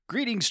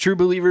Greetings, true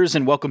believers,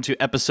 and welcome to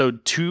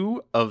episode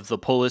 2 of the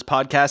Pull List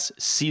Podcast,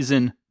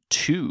 Season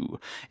 2,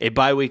 a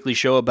bi-weekly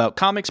show about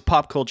comics,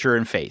 pop culture,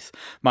 and faith.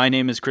 My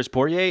name is Chris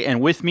Poirier, and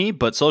with me,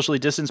 but socially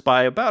distanced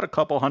by about a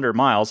couple hundred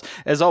miles,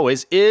 as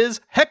always, is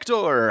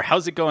Hector.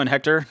 How's it going,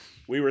 Hector?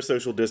 We were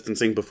social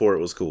distancing before it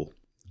was cool.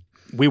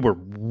 We were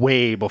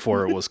way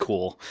before it was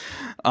cool.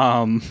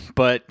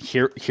 But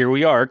here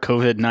we are,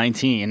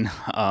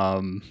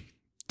 COVID-19,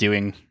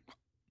 doing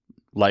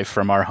life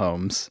from our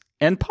homes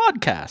and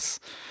podcasts.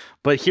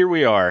 But here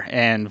we are,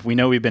 and we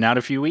know we've been out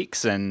a few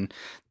weeks, and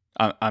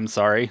I'm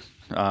sorry.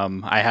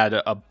 I had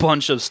a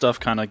bunch of stuff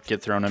kind of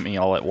get thrown at me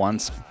all at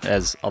once,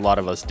 as a lot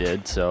of us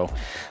did. So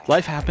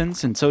life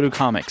happens, and so do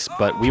comics.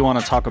 But we want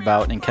to talk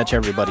about and catch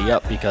everybody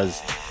up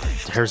because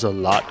there's a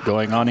lot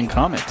going on in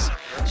comics.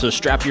 So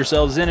strap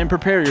yourselves in and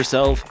prepare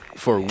yourself,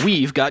 for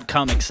we've got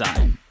Comic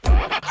Sign.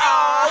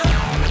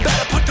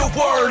 Better put the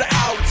word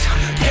out.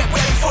 Get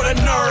ready for the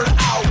nerd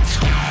out.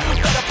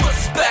 Better put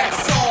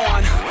specs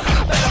on.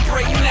 Better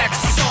break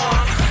next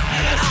song.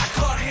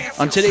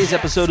 On today's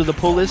episode of the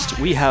Pull List,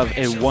 we have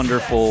a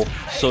wonderful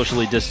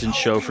socially distanced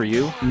show for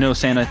you. No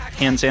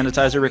hand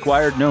sanitizer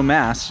required, no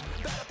mask,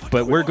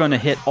 but we're going to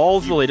hit all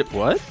the latest...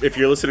 What? If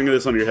you're listening to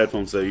this on your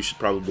headphones, though, you should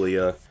probably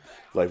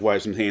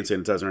wipe some hand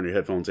sanitizer on your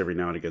headphones every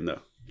now and again,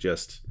 though.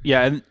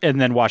 Yeah,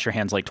 and then wash your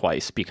hands like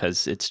twice,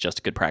 because it's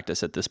just good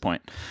practice at this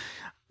point.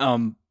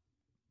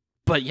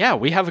 But yeah,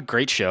 we have a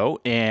great show,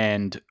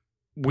 and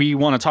we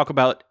want to talk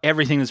about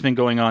everything that's been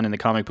going on in the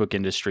comic book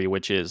industry,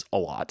 which is a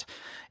lot,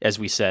 as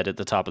we said at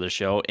the top of the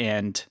show.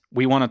 And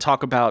we want to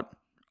talk about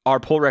our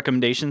poll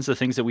recommendations, the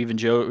things that we've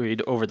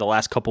enjoyed over the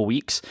last couple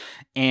weeks,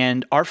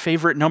 and our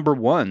favorite number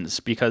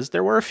ones, because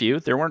there were a few.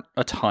 There weren't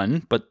a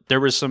ton, but there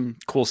was some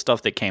cool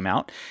stuff that came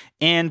out.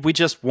 And we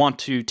just want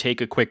to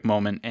take a quick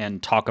moment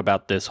and talk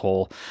about this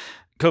whole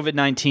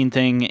COVID-19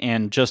 thing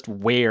and just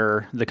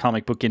where the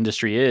comic book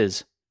industry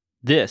is.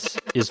 This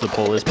is the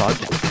Pull List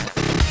Podcast.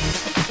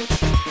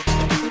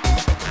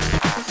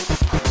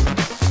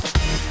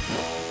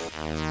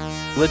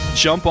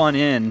 Let's jump on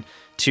in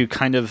to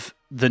kind of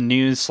the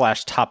news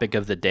 / topic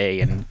of the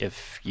day. And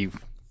if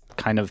you've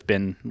kind of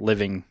been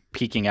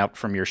peeking out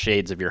from your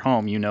shades of your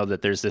home, you know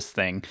that there's this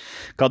thing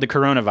called the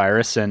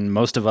coronavirus. And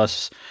most of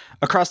us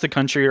across the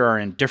country are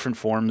in different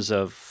forms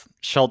of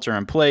shelter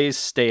in place,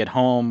 stay at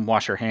home,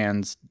 wash our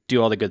hands,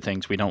 do all the good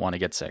things. We don't want to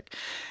get sick.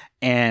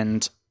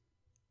 And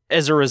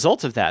as a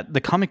result of that,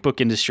 the comic book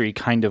industry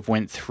kind of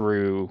went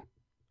through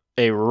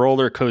a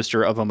roller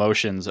coaster of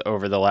emotions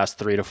over the last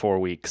 3 to 4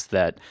 weeks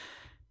that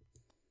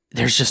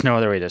there's just no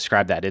other way to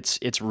describe that.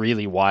 It's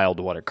really wild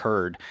what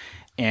occurred.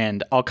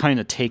 And I'll kind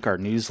of take our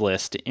news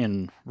list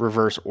in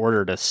reverse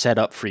order to set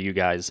up for you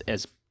guys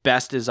as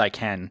best as I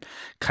can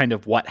kind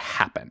of what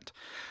happened.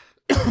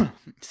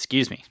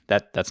 Excuse me.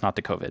 That's not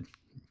the COVID.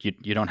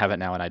 You don't have it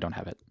now and I don't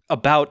have it.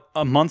 About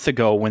a month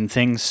ago, when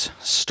things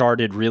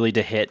started really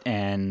to hit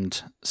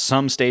and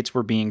some states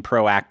were being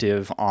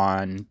proactive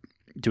on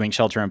doing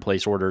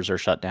shelter-in-place orders or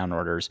shutdown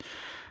orders,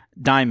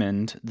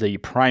 Diamond, the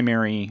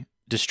primary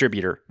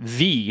distributor,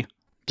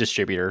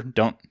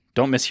 don't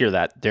mishear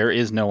that. There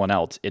is no one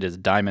else. It is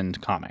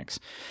Diamond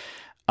Comics.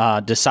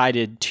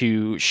 Decided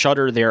to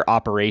shutter their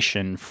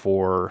operation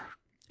for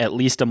at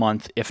least a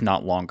month, if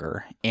not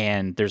longer.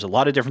 And there's a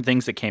lot of different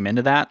things that came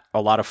into that. A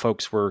lot of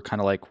folks were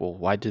kind of like, well,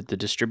 why did the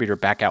distributor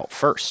back out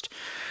first?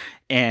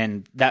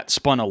 And that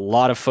spun a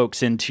lot of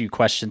folks into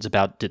questions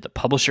about, did the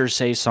publisher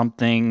say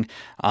something?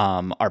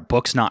 Are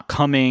books not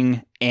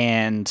coming?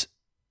 And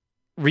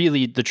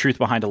really, the truth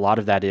behind a lot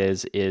of that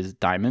is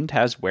Diamond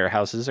has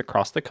warehouses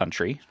across the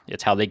country.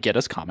 It's how they get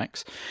us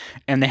comics.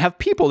 And they have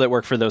people that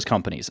work for those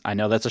companies. I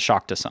know that's a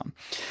shock to some.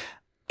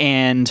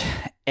 And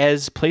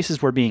as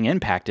places were being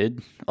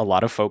impacted, a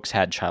lot of folks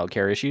had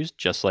childcare issues,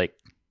 just like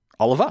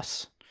all of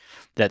us.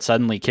 That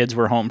suddenly kids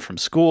were home from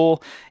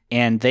school,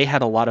 and they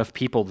had a lot of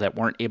people that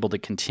weren't able to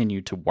continue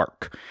to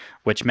work,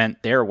 which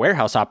meant their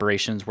warehouse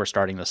operations were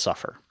starting to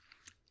suffer.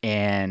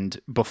 And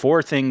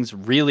before things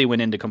really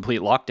went into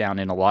complete lockdown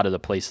in a lot of the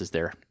places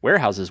their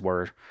warehouses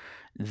were,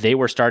 they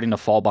were starting to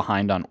fall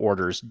behind on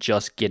orders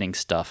just getting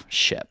stuff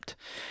shipped.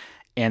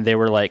 And they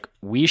were like,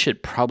 we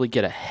should probably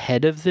get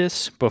ahead of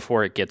this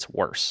before it gets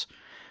worse.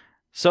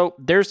 So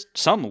there's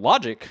some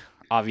logic,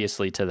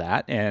 obviously, to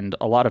that. And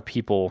a lot of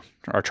people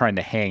are trying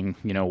to hang,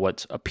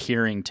 what's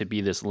appearing to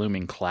be this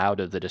looming cloud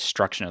of the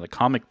destruction of the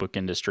comic book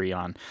industry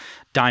on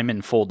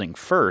Diamond folding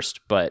first.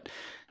 But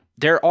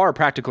there are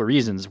practical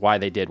reasons why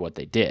they did what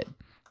they did.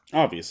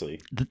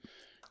 Obviously.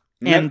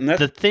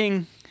 The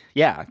thing...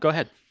 Yeah, go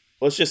ahead.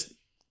 Let's just...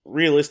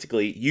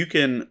 Realistically, you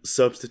can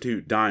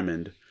substitute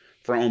Diamond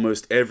for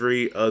almost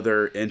every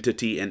other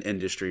entity and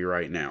industry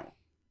right now.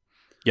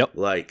 Yep.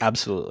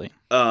 Absolutely.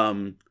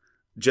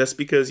 Just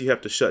because you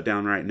have to shut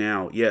down right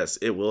now, yes,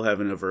 it will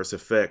have an adverse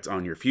effect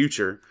on your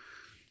future.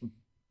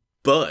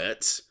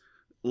 But,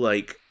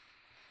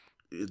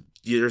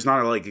 there's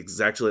not,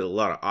 exactly a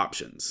lot of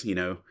options,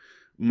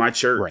 My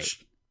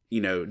church,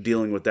 right.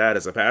 Dealing with that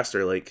as a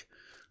pastor,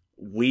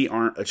 we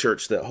aren't a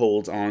church that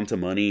holds on to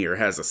money or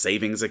has a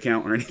savings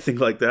account or anything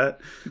like that.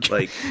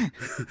 Like,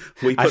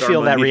 we put I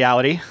feel that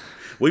reality.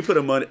 We put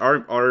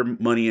our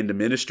money into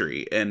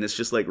ministry, and it's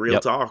just like real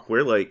talk.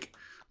 We're like,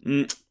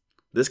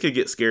 this could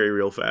get scary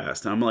real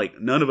fast. And I'm like,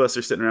 none of us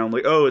are sitting around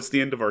like, oh, it's the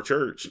end of our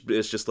church.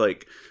 It's just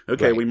like,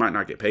 okay, we might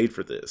not get paid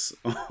for this.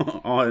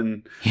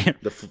 On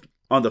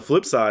the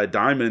flip side,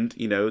 Diamond,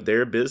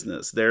 their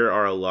business. There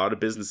are a lot of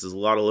businesses, a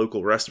lot of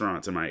local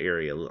restaurants in my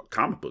area,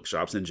 comic book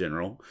shops in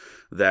general,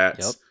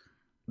 that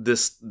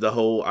the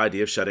whole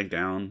idea of shutting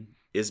down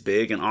is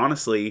big. And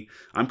honestly,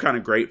 I'm kind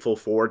of grateful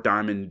for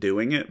Diamond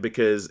doing it,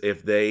 because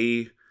if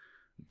they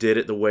did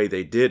it the way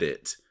they did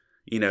it,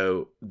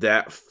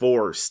 that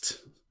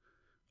forced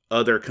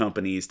other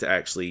companies to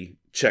actually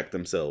check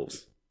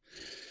themselves.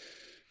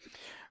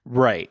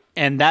 Right.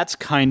 And that's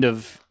kind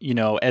of,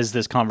 as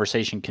this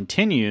conversation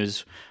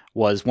continues,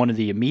 was one of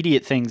the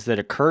immediate things that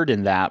occurred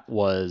in that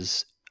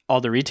was all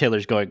the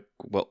retailers going,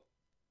 well,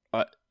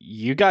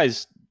 you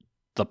guys,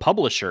 the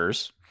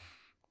publishers,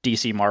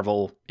 DC,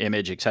 Marvel,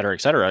 Image, et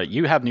cetera,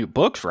 you have new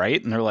books,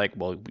 right? And they're like,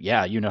 well,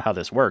 yeah, you know how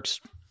this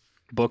works.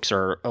 Books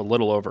are a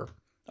little over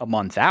a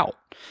month out.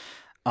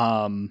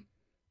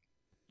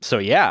 So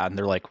yeah, and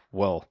they're like,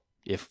 well,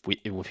 if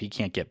we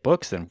can't get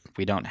books, then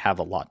we don't have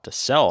a lot to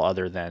sell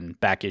other than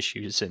back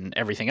issues and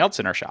everything else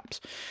in our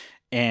shops.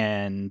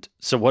 And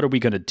so what are we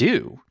going to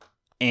do?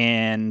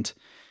 And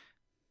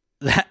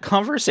that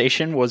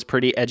conversation was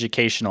pretty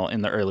educational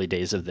in the early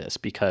days of this,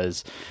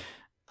 because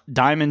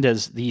Diamond,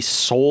 as the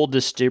sole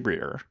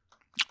distributor,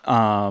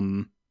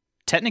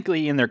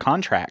 technically in their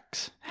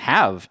contracts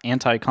have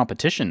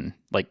anti-competition.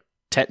 Like,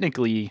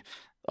 technically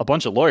a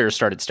bunch of lawyers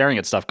started staring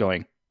at stuff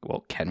going,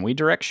 well, can we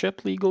direct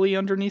ship legally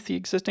underneath the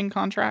existing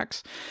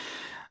contracts?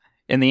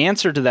 And the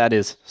answer to that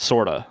is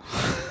sorta,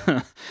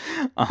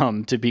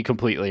 to be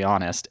completely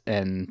honest.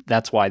 And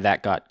that's why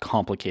that got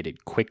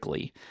complicated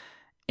quickly.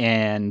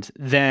 And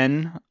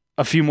then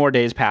a few more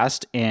days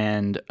passed,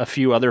 and a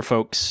few other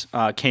folks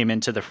came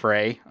into the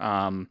fray.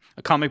 A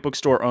comic book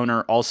store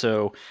owner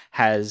also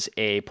has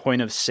a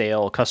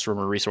point-of-sale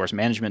customer resource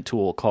management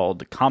tool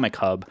called Comic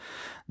Hub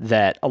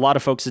that a lot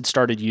of folks had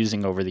started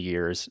using over the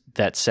years,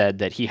 that said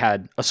that he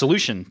had a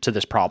solution to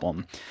this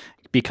problem,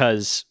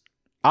 because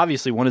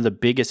obviously one of the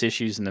biggest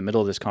issues in the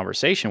middle of this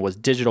conversation was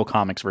digital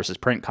comics versus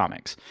print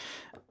comics.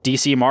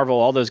 DC, Marvel,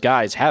 all those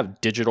guys have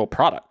digital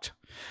product.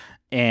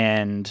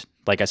 And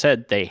like I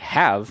said, they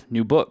have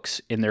new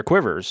books in their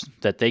quivers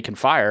that they can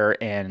fire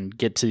and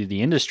get to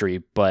the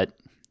industry. But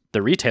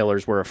the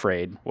retailers were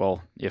afraid,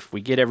 well, if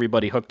we get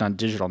everybody hooked on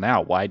digital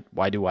now,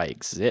 why do I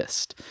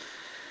exist?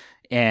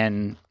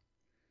 And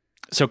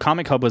so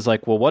Comic Hub was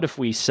like, well, what if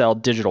we sell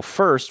digital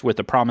first with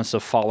the promise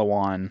of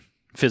follow-on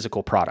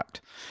physical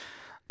product?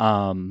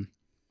 Not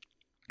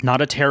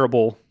a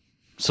terrible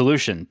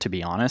solution, to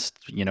be honest.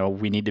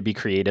 We need to be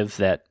creative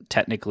that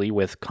technically,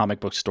 with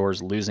comic book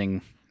stores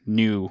losing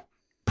new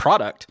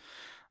product,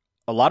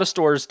 a lot of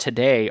stores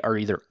today are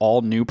either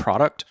all new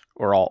product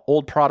or all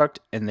old product,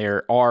 and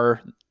there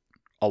are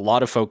a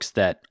lot of folks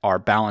that are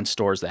balanced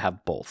stores that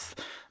have both.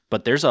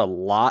 But there's a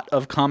lot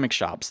of comic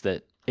shops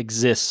that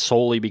exist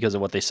solely because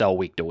of what they sell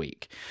week to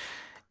week.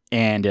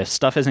 And if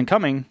stuff isn't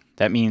coming,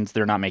 that means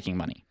they're not making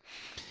money.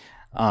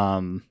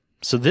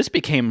 So this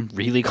became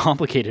really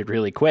complicated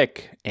really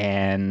quick.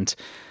 And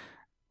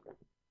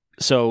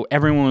so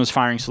everyone was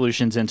firing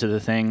solutions into the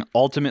thing.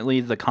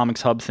 Ultimately, the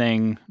Comics Hub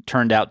thing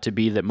turned out to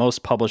be that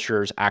most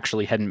publishers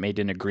actually hadn't made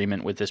an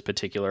agreement with this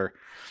particular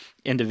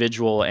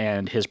individual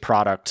and his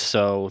product.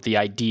 So the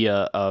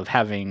idea of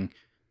having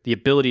the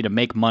ability to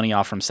make money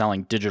off from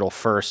selling digital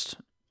first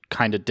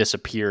kind of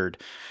disappeared.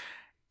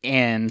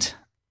 And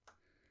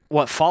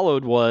what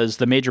followed was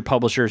the major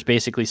publishers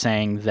basically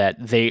saying that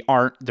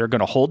they're going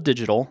to hold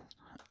digital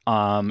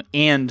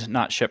and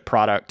not ship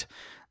product,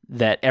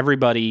 that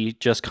everybody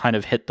just kind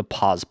of hit the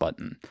pause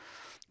button,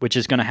 which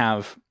is going to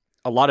have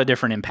a lot of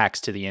different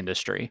impacts to the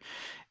industry.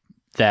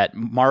 That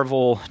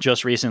Marvel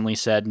just recently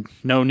said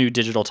no new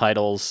digital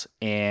titles,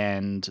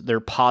 and they're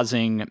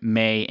pausing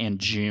May and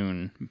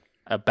June,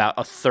 about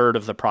a third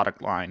of the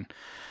product line.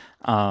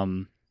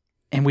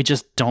 And we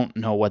just don't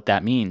know what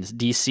that means.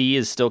 DC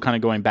is still kind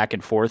of going back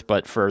and forth,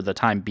 but for the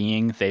time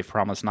being, they've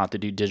promised not to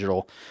do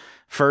digital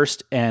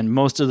first. And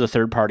most of the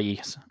third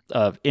parties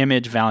of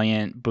Image,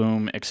 Valiant,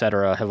 Boom,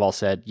 etc. have all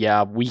said,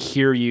 yeah, we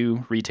hear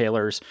you,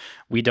 retailers.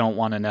 We don't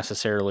want to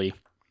necessarily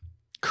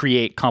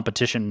create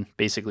competition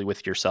basically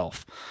with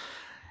yourself.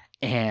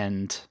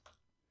 And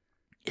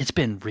it's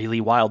been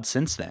really wild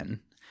since then,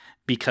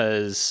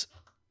 because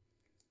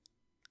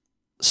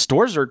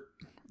stores are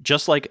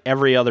just like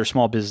every other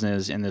small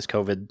business in this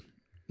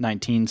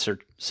COVID-19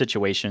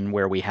 situation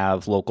where we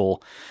have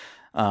local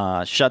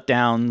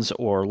shutdowns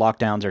or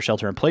lockdowns or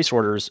shelter-in-place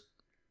orders.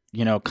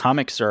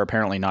 Comics are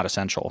apparently not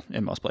essential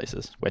in most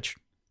places, which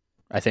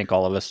I think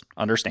all of us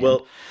understand.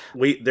 Well,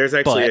 there's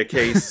actually a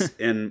case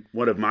in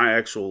one of my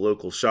actual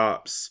local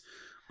shops,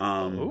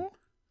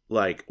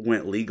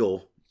 went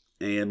legal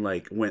and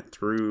went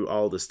through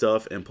all the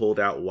stuff and pulled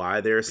out why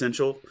they're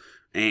essential.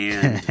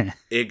 and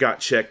it got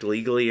checked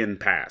legally and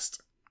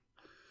passed.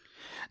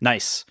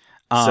 Nice.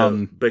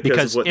 So,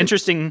 because of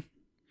interesting.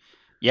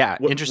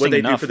 Interesting they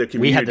enough, do for the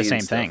we had the community same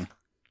and stuff. thing.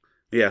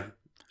 Yeah.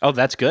 Oh,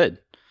 that's good.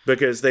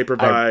 Because they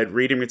provide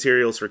reading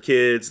materials for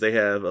kids. They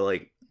have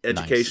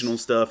educational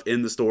stuff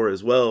in the store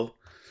as well.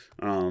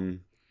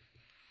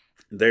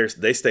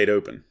 They stayed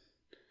open.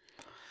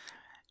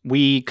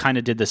 We kind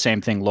of did the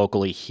same thing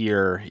locally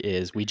here.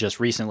 Is we just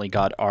recently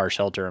got our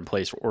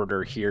shelter-in-place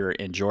order here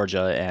in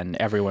Georgia, and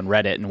everyone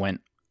read it and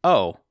went,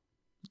 "Oh,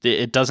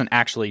 it doesn't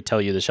actually tell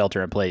you the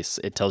shelter-in-place.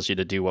 It tells you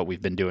to do what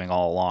we've been doing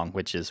all along,"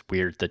 which is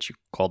weird that you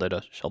called it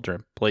a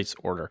shelter-in-place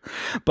order.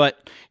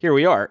 But here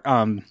we are.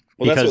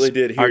 Well, that's what they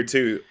did here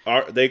too.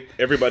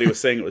 Everybody was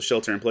saying it was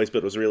shelter-in-place, but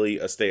it was really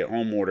a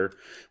stay-at-home order,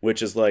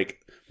 which is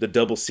like the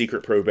double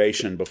secret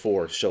probation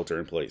before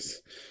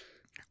shelter-in-place.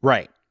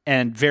 Right.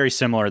 And very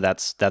similar,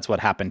 that's what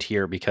happened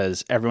here,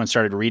 because everyone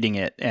started reading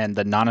it, and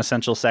the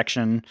non-essential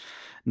section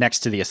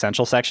next to the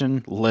essential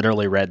section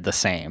literally read the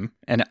same.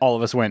 And all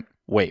of us went,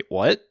 wait,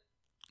 what?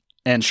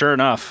 And sure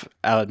enough,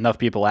 enough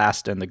people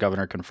asked, and the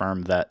governor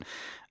confirmed that,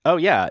 oh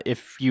yeah,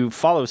 if you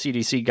follow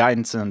CDC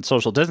guidance and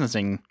social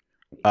distancing,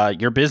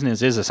 your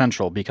business is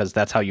essential because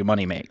that's how you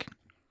money make.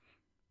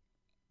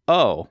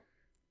 Oh,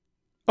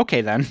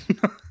 okay then.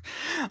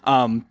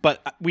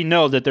 But we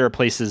know that there are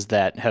places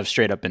that have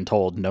straight up been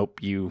told, nope,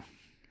 you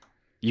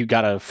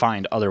gotta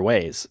find other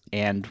ways.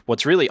 And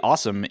what's really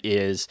awesome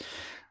is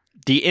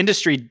the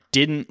industry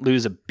didn't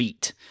lose a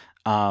beat.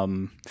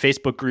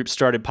 Facebook groups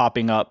started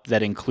popping up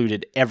that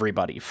included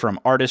everybody, from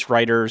artists,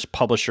 writers,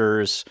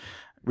 publishers,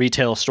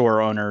 retail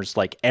store owners,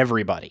 like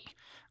everybody.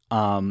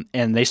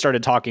 And they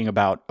started talking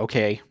about,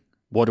 okay,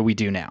 what do we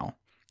do now?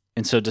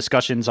 And so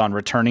discussions on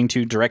returning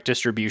to direct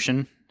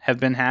distribution have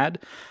been had.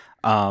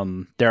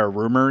 There are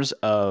rumors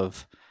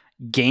of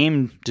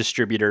game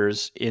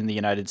distributors in the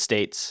United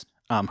States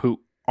who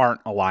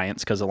aren't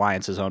Alliance, because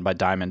Alliance is owned by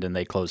Diamond and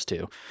they closed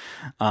too.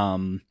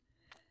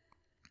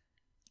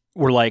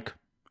 We're like,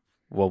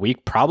 well, we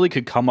probably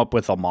could come up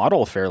with a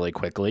model fairly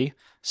quickly.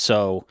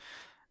 So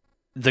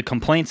the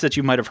complaints that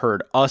you might have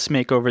heard us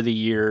make over the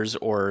years,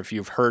 or if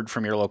you've heard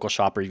from your local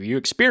shop or you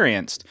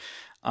experienced,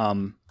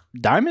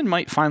 Diamond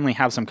might finally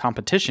have some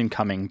competition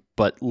coming,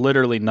 but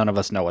literally none of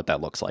us know what that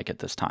looks like at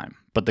this time.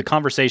 But the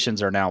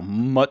conversations are now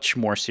much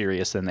more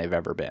serious than they've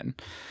ever been,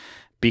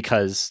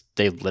 because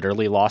they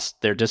literally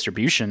lost their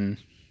distribution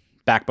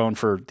backbone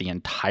for the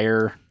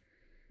entire,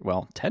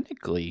 well,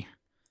 technically,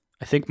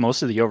 I think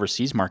most of the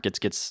overseas markets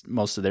gets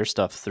most of their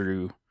stuff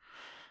through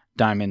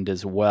Diamond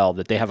as well,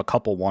 that they have a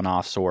couple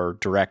one-offs or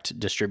direct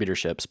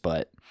distributorships.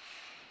 But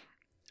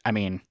I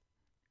mean,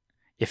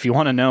 if you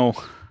want to know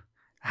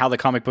how the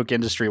comic book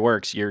industry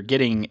works, you're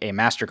getting a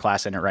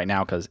masterclass in it right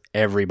now, because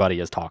everybody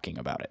is talking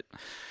about it.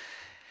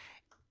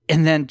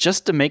 And then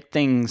just to make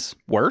things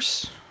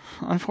worse,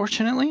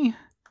 unfortunately,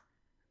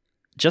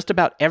 just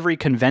about every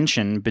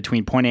convention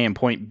between point A and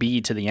point B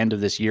to the end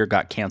of this year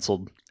got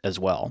canceled as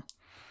well,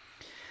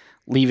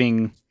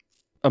 leaving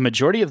a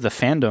majority of the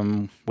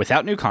fandom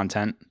without new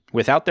content,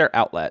 without their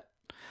outlet,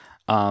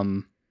 but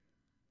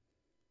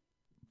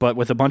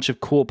with a bunch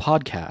of cool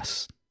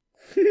podcasts.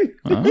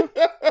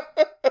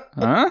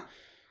 Huh?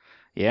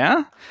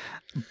 Yeah?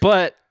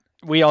 But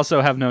we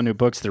also have no new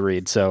books to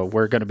read, so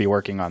we're going to be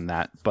working on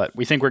that. But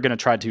we think we're going to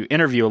try to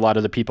interview a lot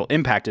of the people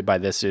impacted by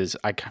this. Is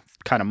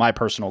kind of my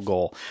personal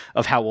goal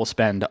of how we'll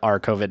spend our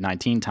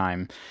COVID-19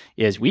 time,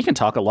 is we can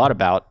talk a lot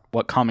about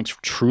what comics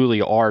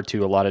truly are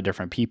to a lot of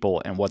different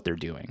people and what they're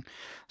doing.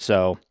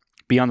 So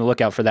be on the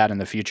lookout for that in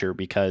the future,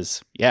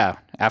 because, yeah,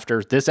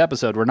 after this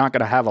episode, we're not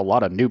going to have a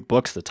lot of new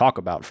books to talk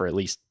about for at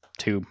least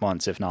 2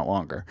 months, if not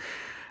longer.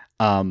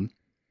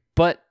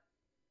 But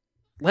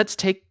let's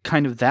take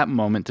kind of that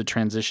moment to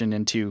transition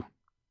into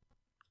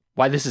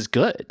why this is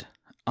good,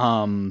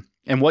 and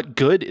what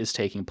good is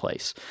taking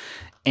place.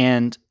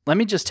 And let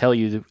me just tell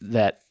you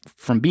that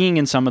from being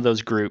in some of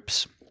those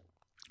groups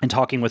and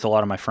talking with a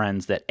lot of my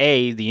friends, that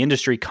the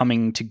industry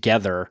coming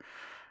together,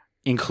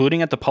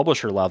 including at the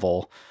publisher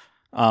level,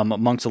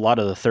 amongst a lot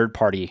of the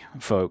third-party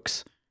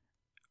folks,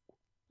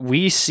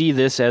 we see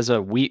this as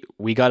we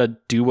got to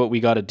do what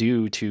we got to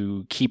do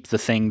to keep the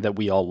thing that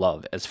we all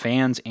love as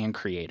fans and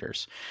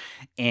creators.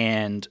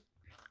 And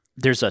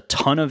there's a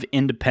ton of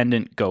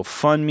independent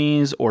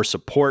GoFundMes or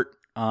support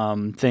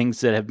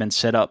things that have been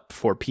set up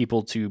for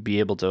people to be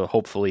able to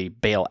hopefully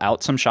bail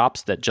out some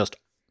shops that just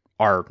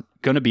are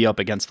going to be up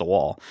against the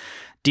wall.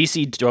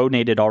 DC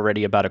donated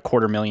already about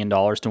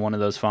 $250,000 to one of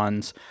those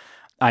funds.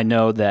 I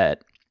know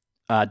that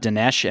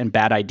Dinesh and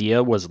Bad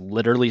Idea was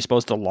literally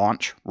supposed to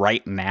launch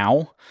right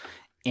now,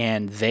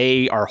 and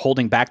they are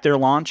holding back their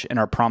launch and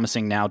are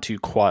promising now to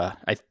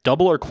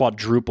double or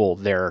quadruple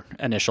their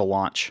initial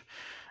launch.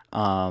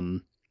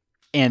 And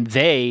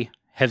they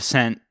have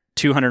sent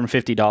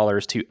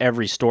 $250 to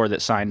every store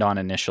that signed on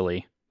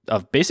initially,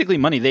 of basically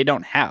money they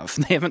don't have.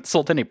 They haven't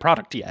sold any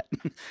product yet,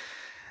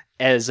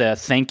 as a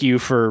thank you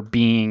for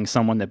being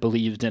someone that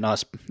believed in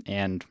us,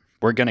 and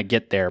we're going to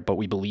get there, but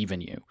we believe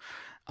in you.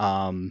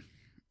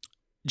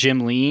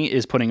 Jim Lee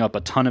is putting up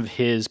a ton of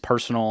his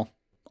personal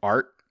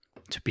art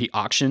to be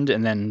auctioned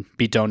and then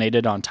be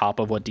donated on top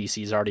of what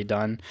DC's already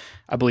done.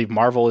 I believe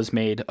Marvel has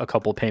made a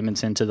couple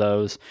payments into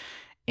those.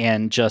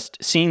 And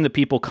just seeing the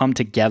people come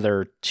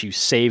together to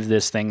save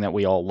this thing that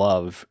we all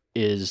love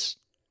is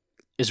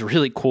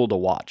really cool to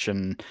watch.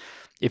 And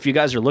if you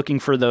guys are looking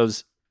for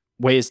those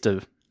ways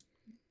to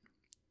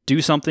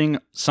do something,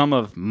 some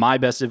of my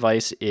best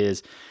advice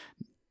is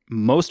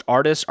most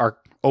artists are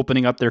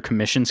opening up their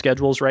commission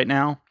schedules right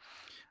now,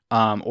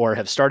 or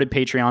have started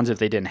Patreons if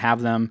they didn't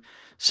have them.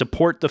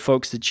 Support the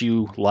folks that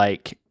you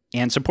like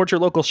and support your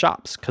local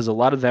shops, because a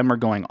lot of them are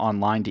going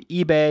online to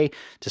eBay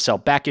to sell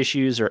back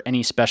issues or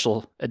any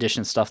special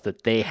edition stuff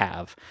that they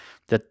have.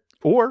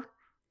 Or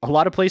a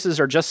lot of places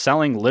are just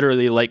selling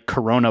literally like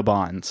Corona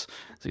bonds,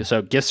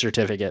 so gift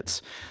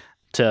certificates,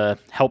 to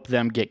help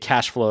them get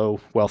cash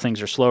flow while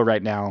things are slow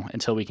right now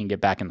until we can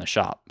get back in the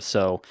shop.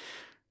 So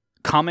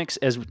comics,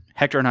 as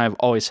Hector and I have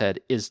always said,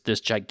 is this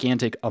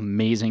gigantic,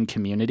 amazing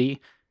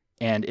community,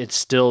 and it's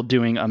still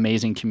doing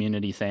amazing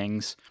community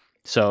things.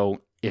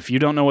 So if you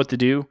don't know what to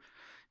do,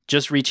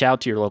 just reach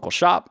out to your local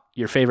shop,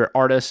 your favorite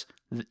artist,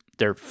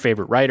 their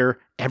favorite writer.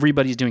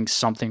 Everybody's doing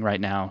something right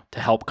now to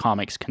help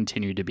comics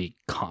continue to be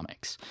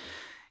comics.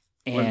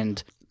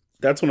 And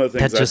that's one of the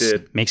things that I just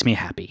did. Makes me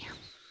happy.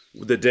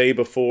 The day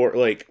before,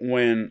 like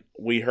when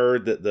we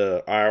heard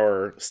that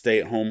our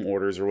stay-at-home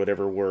orders or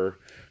whatever were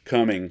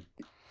coming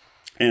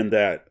and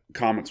that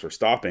comics were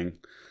stopping,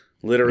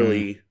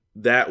 literally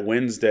that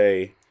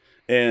Wednesday,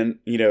 and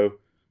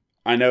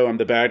I know I'm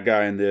the bad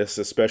guy in this,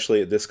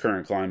 especially at this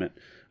current climate.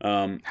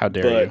 How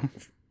dare you?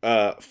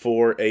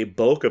 For a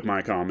bulk of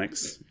my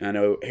comics, I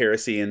know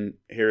Heresy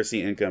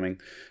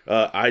incoming.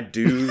 I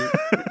do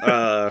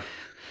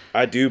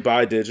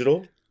buy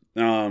digital.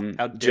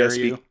 How dare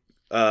you?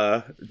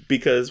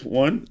 Because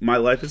one, my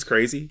life is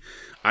crazy.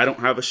 I don't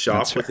have a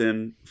shop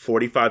within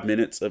 45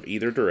 minutes of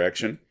either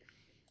direction.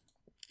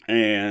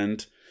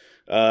 And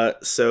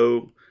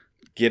so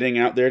getting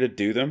out there to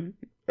do them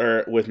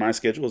with my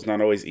schedule is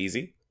not always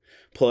easy.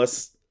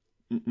 Plus,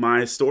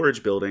 my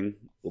storage building,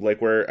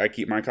 like where I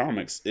keep my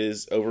comics,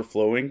 is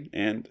overflowing,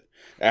 and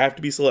I have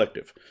to be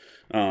selective.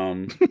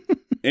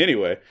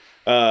 Anyway,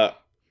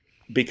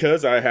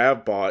 because I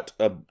have bought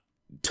a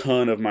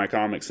ton of my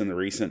comics in the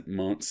recent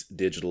months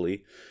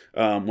digitally,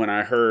 when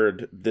I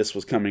heard this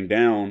was coming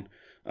down,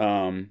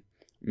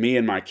 me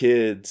and my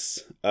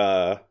kids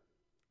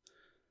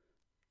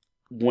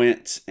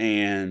went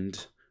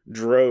and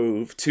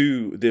drove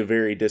to the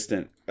very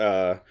distant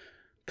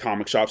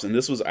comic shops, and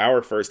this was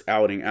our first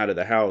outing out of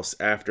the house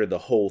after the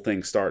whole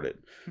thing started.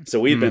 So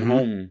we had been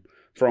home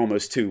for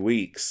almost 2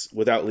 weeks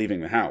without leaving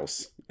the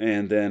house,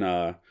 and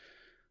then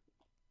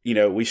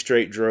we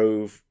straight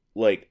drove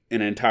like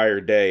an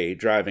entire day,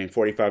 driving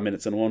 45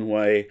 minutes in one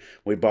way.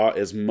 We bought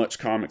as much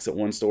comics at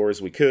one store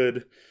as we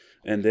could,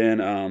 and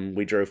then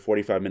we drove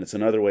 45 minutes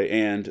another way.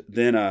 And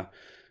then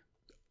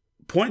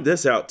point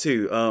this out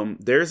too,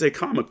 there's a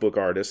comic book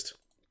artist,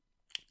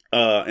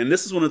 and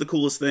this is one of the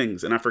coolest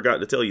things, and I forgot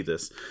to tell you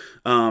this.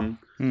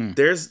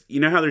 There's,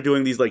 how they're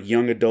doing these like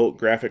young adult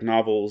graphic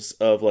novels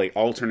of like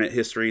alternate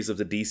histories of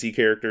the DC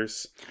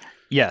characters?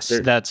 Yes,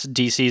 that's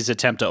DC's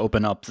attempt to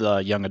open up the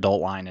young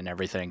adult line and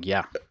everything.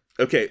 Yeah.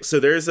 Okay, so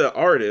there's an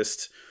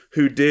artist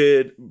who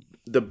did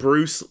the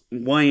Bruce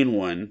Wayne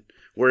one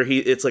where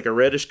it's like a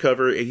reddish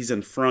cover. He's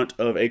in front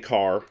of a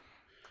car,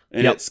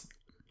 and it's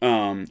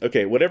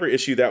whatever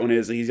issue that one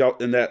is.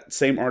 And that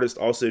same artist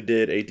also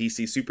did a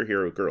DC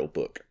Superhero Girl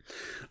book.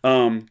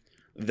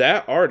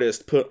 That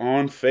artist put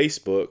on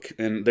Facebook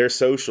and their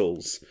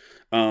socials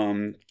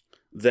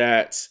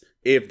that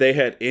if they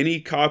had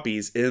any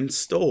copies in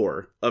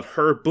store of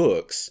her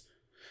books,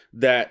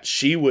 that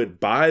she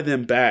would buy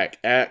them back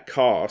at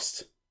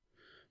cost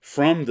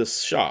from the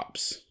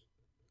shops.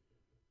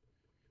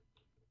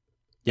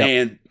 Yep.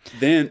 And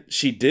then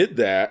she did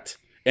that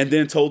and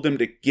then told them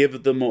to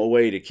give them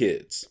away to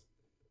kids.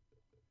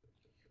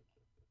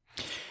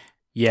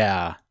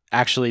 Yeah,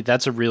 actually,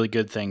 that's a really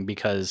good thing,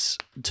 because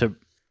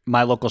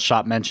my local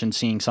shop mentioned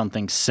seeing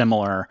something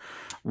similar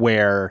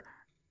where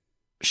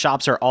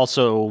shops are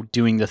also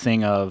doing the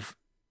thing of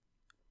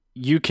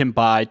you can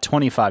buy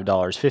 $25,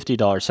 $50,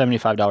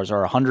 $75,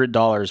 or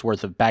 $100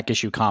 worth of back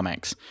issue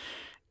comics,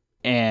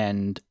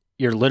 and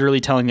you're literally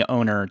telling the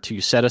owner to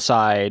set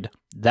aside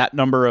that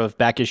number of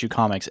back issue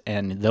comics,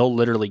 and they'll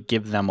literally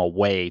give them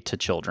away to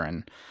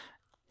children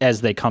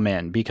as they come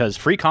in, because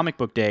Free Comic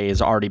Book Day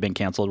has already been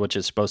canceled, which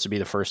is supposed to be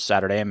the first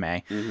Saturday in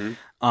May.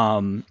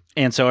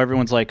 And so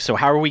everyone's like, so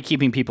how are we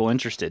keeping people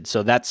interested?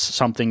 So that's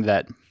something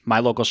that my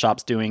local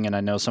shop's doing, and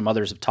I know some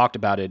others have talked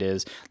about it,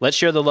 is let's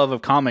share the love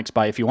of comics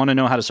by, if you want to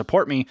know how to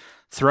support me,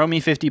 throw me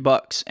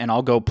 $50 and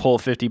I'll go pull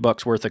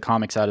 $50 worth of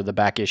comics out of the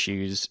back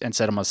issues and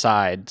set them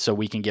aside so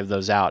we can give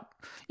those out.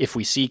 If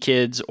we see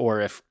kids or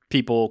if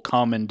people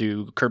come and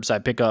do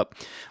curbside pickup,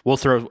 we'll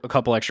throw a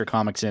couple extra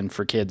comics in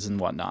for kids and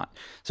whatnot.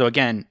 So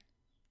again,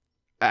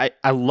 I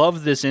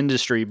love this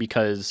industry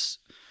because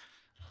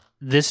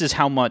this is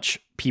how much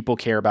people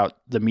care about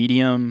the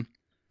medium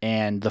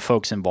and the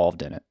folks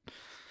involved in it.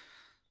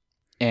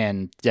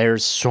 And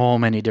there's so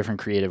many different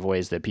creative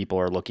ways that people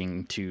are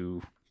looking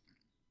to,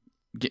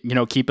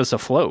 keep us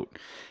afloat.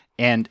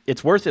 And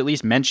it's worth at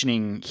least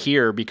mentioning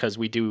here, because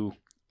we do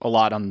a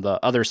lot on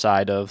the other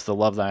side of the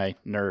Love Thy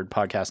Nerd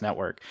podcast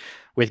network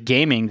with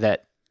gaming,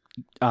 that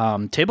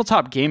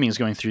tabletop gaming is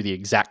going through the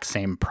exact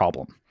same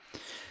problem.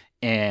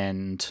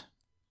 And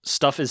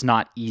stuff is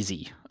not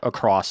easy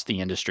across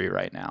the industry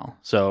right now.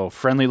 So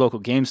friendly local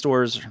game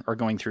stores are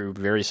going through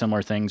very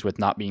similar things with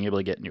not being able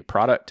to get new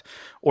product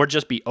or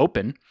just be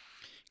open.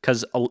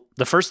 Because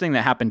the first thing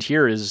that happened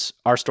here is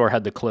our store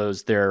had to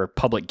close their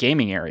public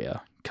gaming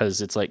area,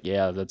 because it's like,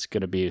 yeah, that's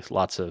going to be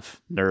lots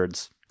of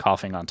nerds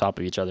coughing on top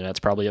of each other. That's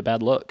probably a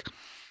bad look.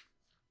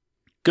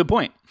 Good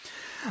point.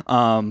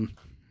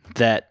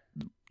 That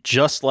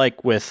just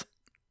like with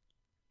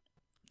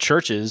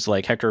churches,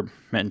 like Hector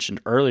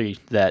mentioned early,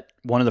 that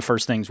one of the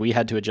first things we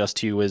had to adjust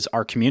to was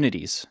our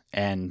communities,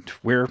 and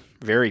we're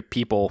very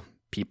people.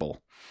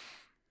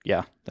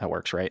 Yeah, that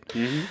works, right?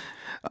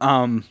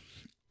 Mm-hmm.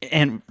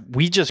 And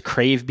we just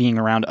crave being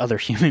around other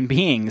human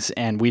beings,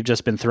 and we've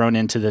just been thrown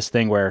into this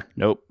thing where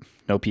nope,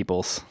 no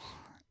peoples.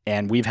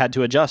 And we've had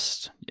to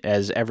adjust,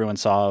 as everyone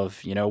saw,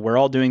 we're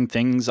all doing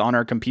things on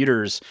our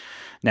computers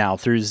now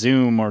through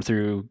Zoom or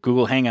through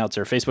Google Hangouts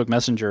or Facebook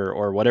Messenger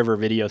or whatever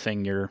video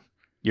thing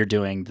you're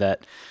doing,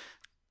 that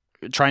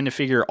trying to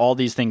figure all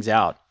these things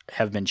out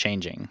have been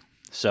changing.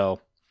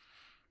 So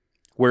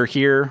we're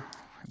here.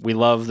 We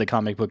love the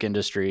comic book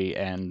industry,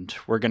 and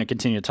we're going to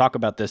continue to talk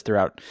about this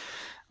throughout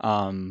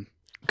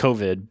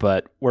COVID,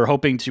 but we're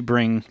hoping to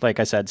bring, like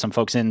I said, some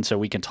folks in so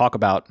we can talk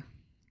about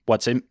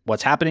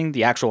what's happening,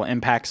 the actual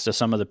impacts to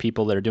some of the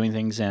people that are doing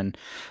things, and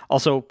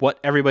also what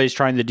everybody's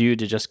trying to do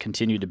to just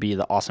continue to be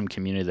the awesome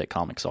community that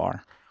comics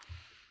are.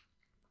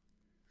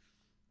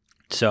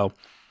 So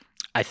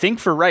I think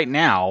for right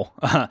now,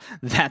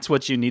 that's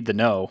what you need to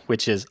know,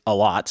 which is a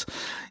lot.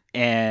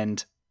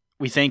 And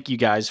we thank you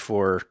guys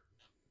for,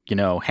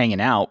 hanging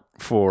out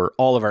for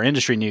all of our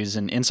industry news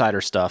and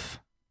insider stuff.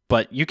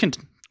 But you can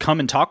come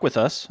and talk with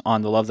us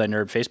on the Love Thy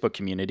Nerd Facebook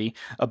community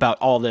about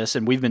all this.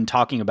 And we've been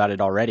talking about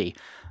it already,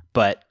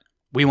 but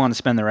we want to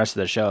spend the rest of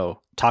the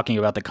show talking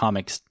about the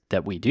comics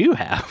that we do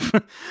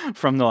have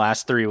from the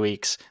last 3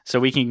 weeks, so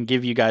we can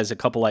give you guys a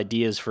couple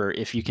ideas for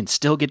if you can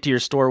still get to your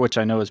store, which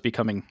I know is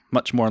becoming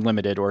much more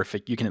limited, or if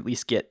you can at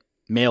least get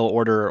mail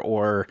order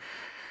or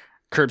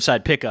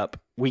curbside pickup.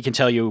 We can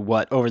tell you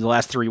what over the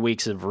last 3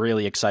 weeks have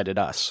really excited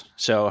us.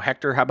 So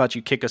Hector, how about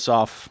you kick us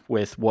off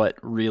with what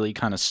really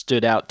kind of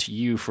stood out to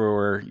you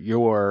for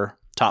your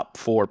top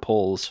 4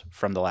 pulls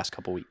from the last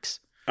couple weeks?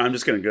 I'm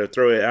just going to go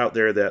throw it out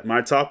there that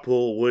my top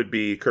pull would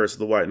be Curse of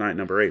the White Knight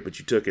 #8, but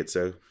you took it,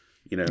 so,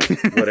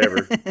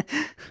 whatever.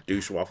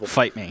 Douche waffle.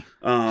 Fight me.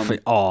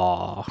 But,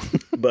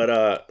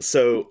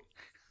 so,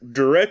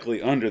 directly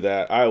under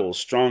that, I will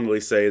strongly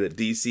say that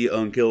DC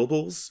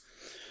Unkillables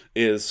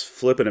is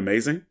flippin'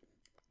 amazing.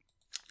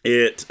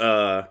 It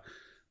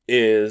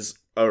is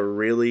a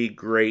really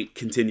great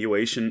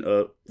continuation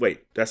of...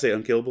 Wait, did I say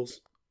Unkillables?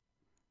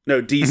 No,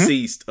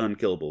 Deceased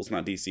Unkillables,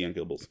 not DC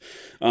Unkillables.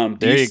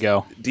 There you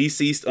go.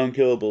 Deceased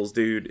Unkillables,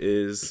 dude,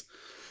 is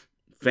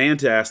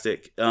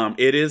fantastic.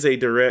 It is a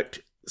direct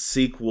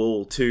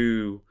sequel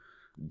to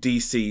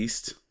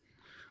Deceased,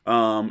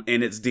 and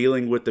it's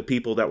dealing with the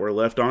people that were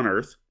left on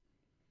Earth.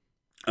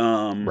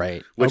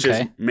 Right. Which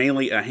is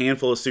mainly a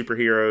handful of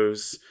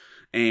superheroes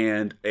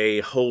and a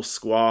whole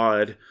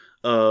squad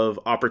of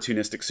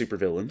opportunistic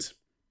supervillains.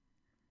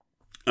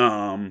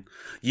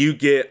 You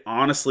get,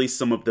 honestly,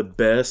 some of the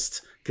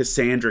best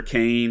Cassandra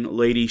Cain,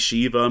 Lady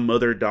Shiva,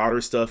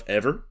 mother-daughter stuff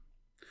ever.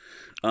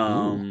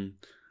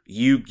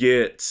 You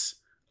get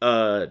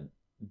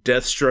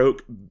Deathstroke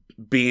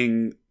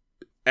being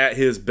at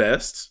his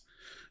best.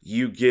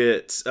 You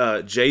get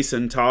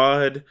Jason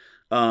Todd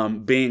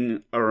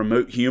being a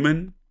remote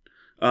human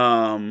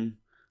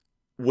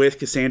with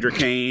Cassandra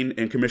Cain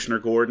and Commissioner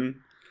Gordon.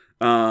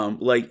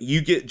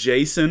 You get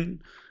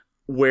Jason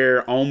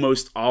where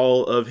almost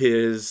all of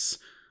his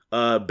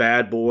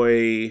bad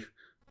boy,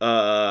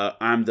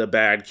 I'm the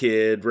bad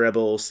kid,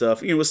 rebel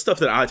stuff, stuff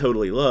that I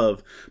totally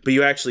love, but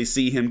you actually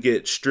see him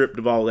get stripped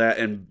of all that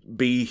and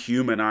be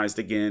humanized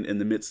again in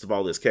the midst of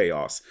all this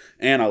chaos.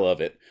 And I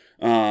love it.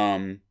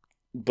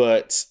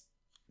 But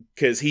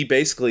because he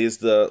basically is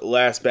the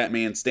last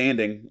Batman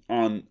standing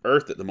on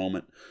Earth at the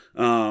moment.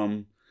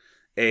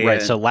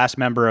 Right, so last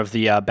member of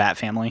the Bat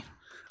family.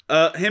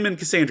 Him and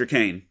Cassandra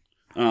Cain.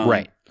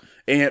 Right.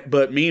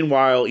 But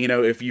meanwhile,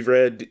 if you've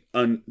read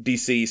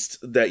Deceased,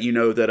 that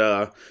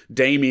that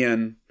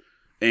Damian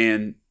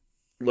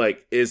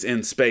is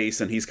in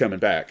space and he's coming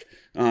back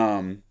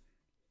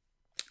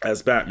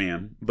as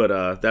Batman.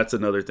 But that's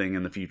another thing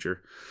in the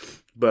future.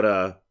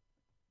 But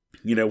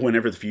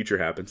whenever the future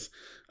happens.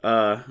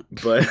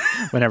 But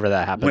whenever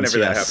that happens.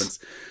 That happens.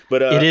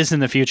 But it is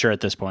in the future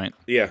at this point.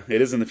 Yeah,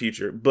 it is in the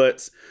future.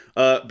 But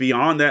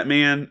beyond that,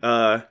 man,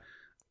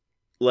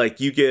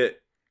 you get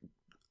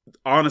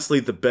honestly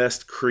the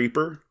best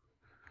creeper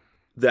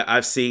that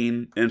I've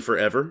seen in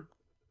forever.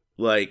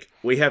 Like,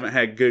 we haven't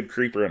had good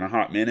Creeper in a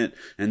hot minute,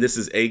 and this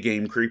is a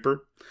game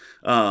Creeper.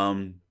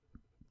 But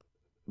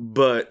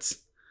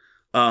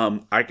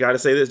I gotta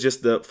say this,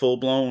 just the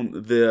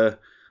the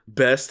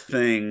best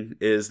thing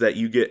is that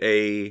you get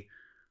a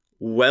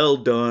well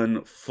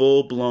done,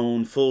 full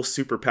blown, full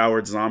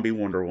superpowered zombie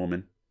Wonder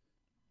Woman.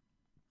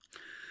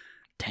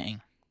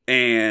 Dang.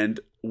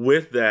 And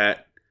with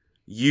that,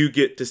 you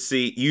get to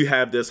see, you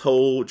have this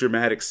whole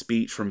dramatic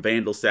speech from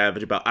Vandal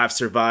Savage about, I've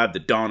survived the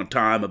dawn of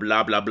time,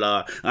 blah, blah,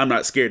 blah. I'm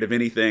not scared of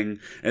anything.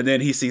 And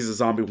then he sees a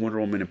zombie Wonder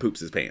Woman and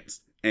poops his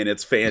pants. And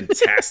it's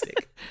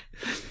fantastic.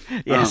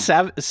 Yeah,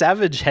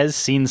 Savage has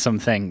seen some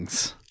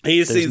things.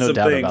 He's seen no some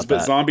doubt things, about but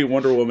that. Zombie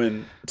Wonder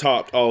Woman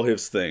topped all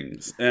his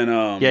things.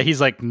 And yeah,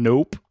 he's like,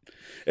 nope.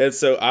 And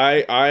so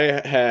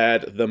I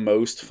had the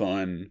most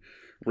fun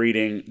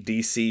reading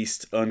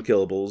Deceased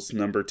Unkillables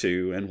number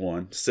 2 and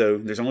 1. So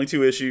there's only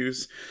 2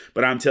 issues,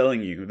 but I'm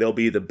telling you, they'll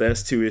be the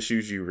best 2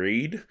 issues you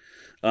read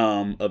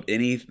of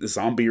any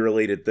zombie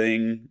related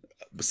thing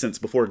since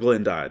before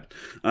Glenn died.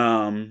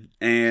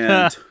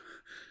 And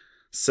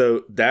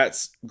so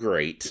that's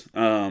great.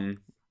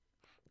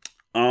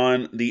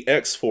 On the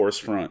X-Force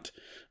front,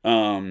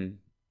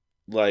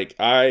 like,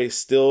 I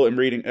still am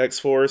reading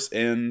X-Force,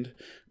 and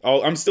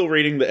I'm still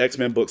reading the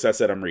X-Men books I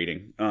said I'm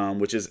reading,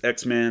 which is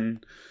X-Men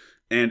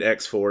and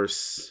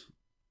X-Force.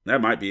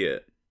 That might be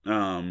it.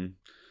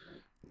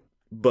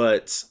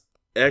 But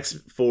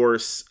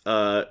X-Force,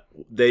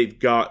 they've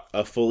got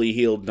a fully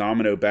healed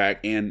Domino back,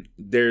 and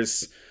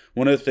there's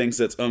one of the things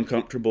that's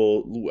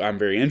uncomfortable, I'm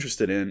very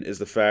interested in, is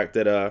the fact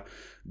that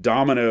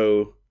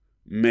Domino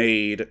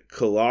made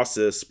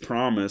Colossus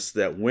promise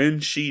that when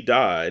she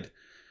died,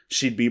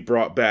 she'd be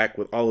brought back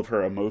with all of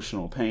her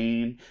emotional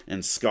pain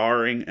and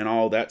scarring and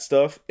all that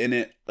stuff, and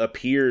it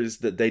appears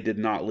that they did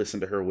not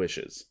listen to her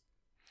wishes.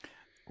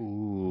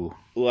 Ooh.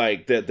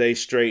 Like, that they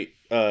straight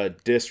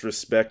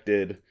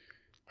disrespected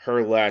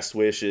her last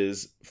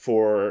wishes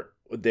for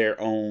their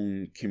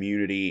own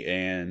community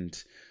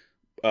and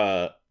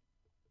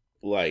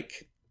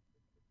like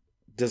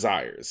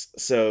desires.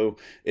 So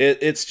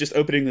it's just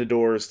opening the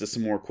doors to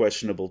some more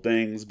questionable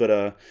things.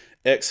 But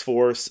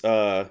X-Force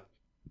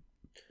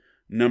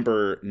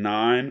number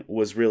 9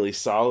 was really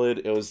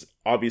solid. It was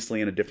obviously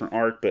in a different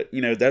arc, but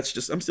that's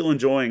just, I'm still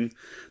enjoying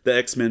the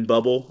X-Men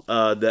bubble.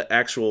 The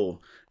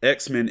actual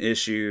X-Men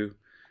issue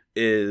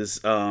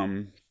is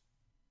not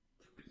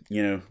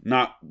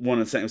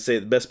one to say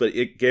the best, but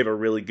it gave a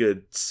really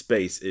good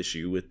space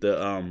issue with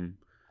the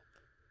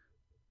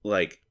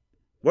like,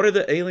 what are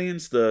the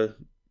aliens? The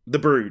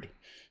Brood.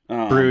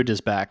 Brood is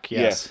back,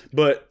 yes. Yeah,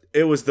 but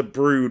it was the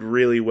Brood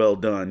really well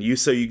done.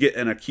 So you get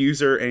an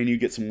accuser and you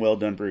get some well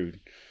done Brood.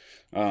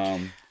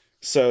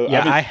 So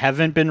yeah, I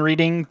haven't been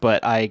reading,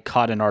 but I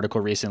caught an article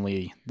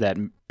recently that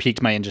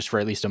piqued my interest for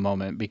at least a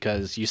moment,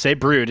 because you say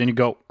Brood and you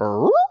go,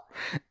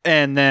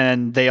 and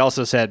then they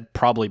also said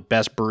probably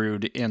best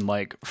Brood in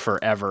like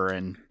forever,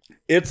 and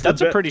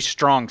that's a pretty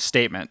strong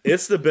statement.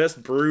 It's the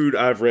best Brood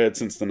I've read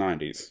since the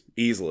 90s,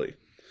 easily.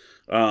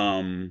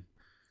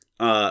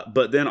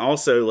 But then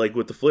also, like,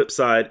 with the flip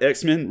side,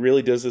 X-Men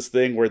really does this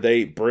thing where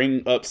they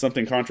bring up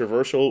something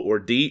controversial or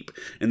deep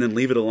and then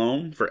leave it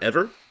alone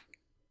forever.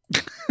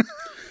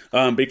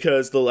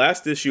 Because the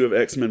last issue of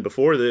X-Men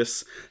before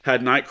this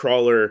had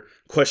Nightcrawler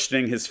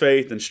questioning his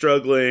faith and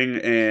struggling,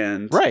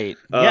 and right.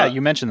 Yeah,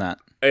 you mentioned that.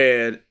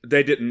 And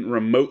they didn't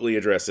remotely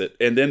address it.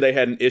 And then they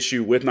had an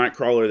issue with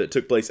Nightcrawler that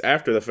took place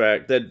after the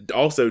fact that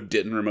also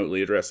didn't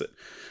remotely address it.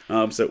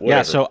 So whatever.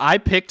 Yeah, so I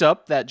picked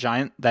up that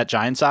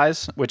giant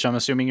size, which I'm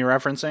assuming you're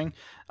referencing.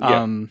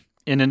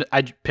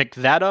 I picked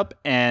that up,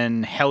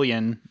 and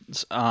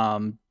Hellions,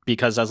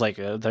 because I was like,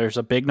 there's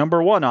a big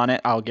number 1 on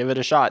it. I'll give it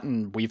a shot.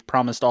 And we've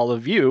promised all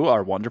of you,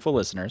 our wonderful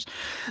listeners,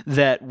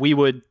 that we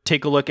would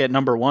take a look at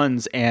number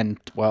 1s. And,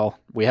 well,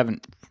 we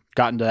haven't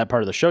gotten to that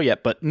part of the show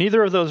yet, but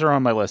neither of those are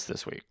on my list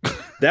this week.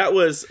 That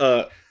was,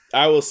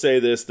 I will say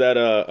this, that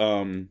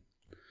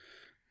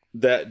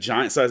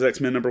giant size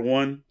X-Men number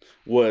 1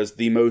 was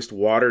the most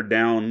watered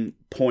down,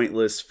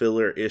 pointless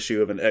filler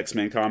issue of an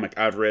X-Men comic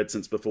I've read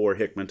since before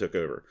Hickman took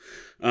over.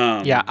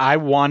 Yeah, I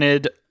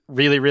wanted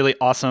really, really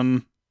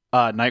awesome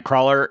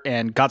Nightcrawler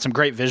and got some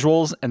great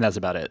visuals, and that's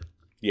about it.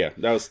 Yeah,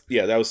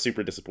 that was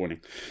super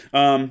disappointing.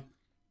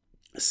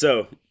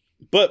 So,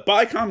 but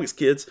buy comics,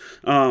 kids.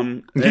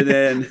 And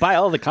then buy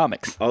all the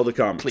comics. All the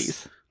comics,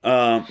 please.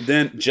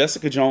 Then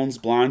Jessica Jones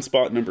Blind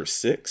Spot number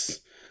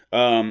 6.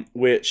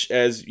 Which,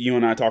 as you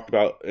and I talked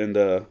about in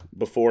the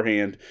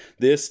beforehand,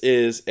 this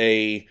is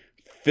a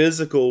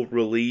physical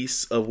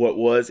release of what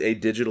was a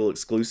digital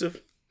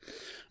exclusive.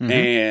 Mm-hmm.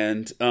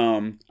 And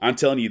I'm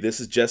telling you, this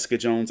is Jessica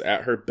Jones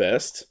at her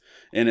best,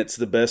 and it's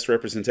the best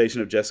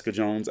representation of Jessica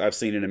Jones I've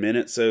seen in a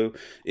minute. So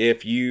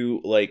if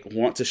you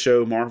want to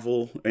show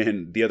Marvel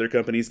and the other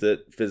companies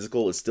that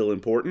physical is still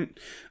important,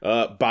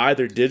 buy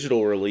their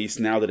digital release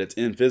now that it's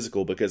in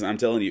physical, because I'm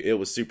telling you, it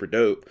was super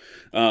dope.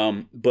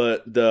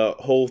 But the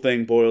whole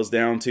thing boils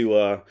down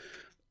to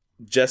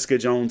Jessica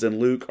Jones and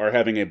Luke are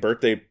having a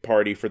birthday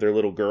party for their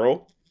little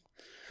girl.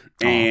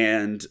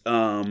 And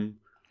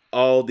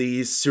all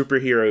these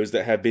superheroes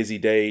that have busy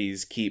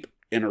days keep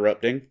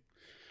interrupting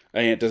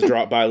and just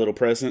drop by little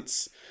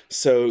presents.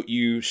 So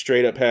you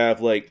straight up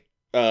have like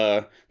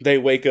they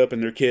wake up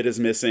and their kid is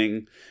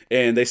missing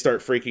and they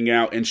start freaking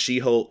out, and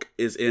She-Hulk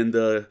is in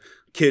the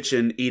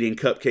kitchen eating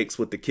cupcakes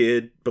with the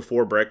kid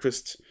before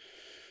breakfast,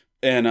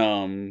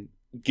 and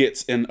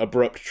gets in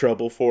abrupt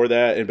trouble for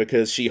that. And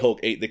because She-Hulk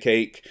ate the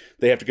cake,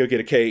 they have to go get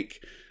a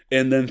cake.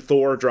 And then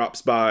Thor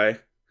drops by,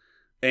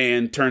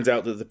 and turns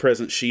out that the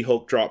present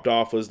She-Hulk dropped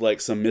off was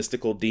like some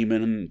mystical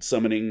demon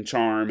summoning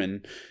charm,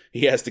 and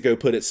he has to go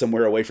put it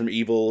somewhere away from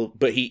evil,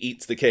 but he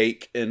eats the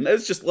cake. And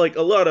it's just like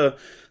a lot of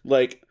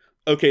like,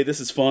 okay, this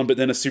is fun, but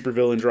then a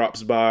supervillain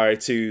drops by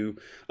to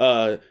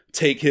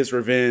take his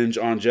revenge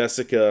on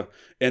Jessica,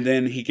 and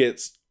then he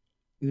gets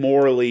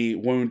morally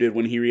wounded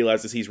when he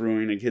realizes he's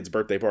ruining a kid's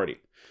birthday party.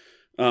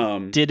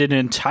 Did an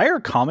entire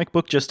comic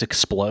book just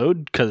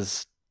explode?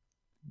 Because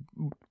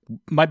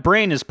my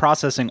brain is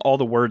processing all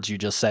the words you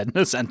just said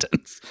in a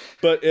sentence.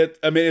 But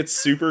it's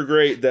super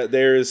great that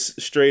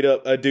there's straight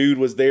up a dude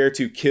was there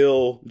to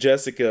kill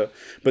Jessica,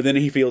 but then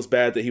he feels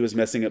bad that he was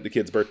messing up the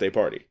kid's birthday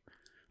party.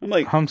 I'm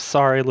like, I'm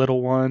sorry,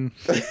 little one.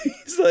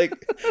 He's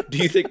like, do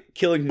you think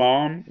killing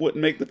mom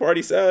wouldn't make the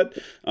party sad?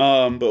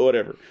 But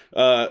whatever.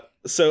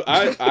 So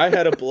I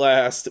had a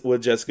blast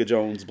with Jessica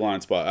Jones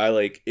Blind Spot.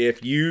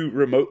 If you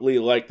remotely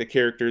like the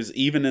characters,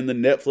 even in the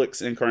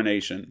Netflix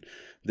incarnation,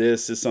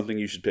 this is something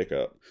you should pick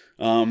up.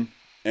 And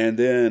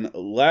then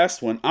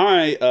last one,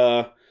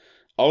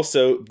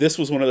 this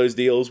was one of those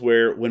deals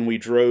where when we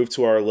drove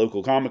to our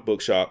local comic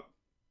book shop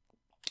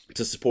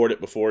to support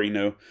it before,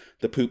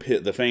 the poop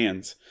hit the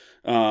fans,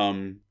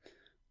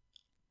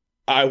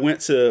 I went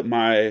to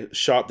my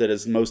shop that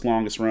is most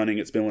longest running.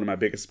 It's been one of my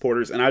biggest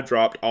supporters, and I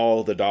dropped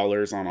all the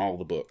dollars on all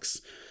the books,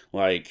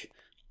 like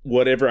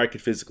whatever I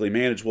could physically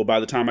manage. Well,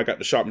 by the time I got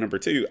to shop number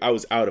 2, I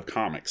was out of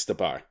comics to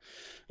buy.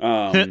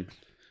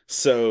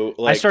 So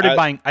like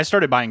I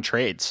started buying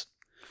trades.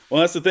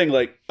 Well, that's the thing.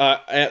 Like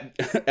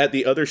at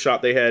the other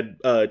shop, they had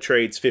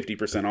trades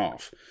 50%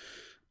 off,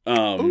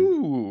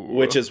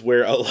 which is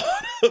where a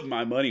lot of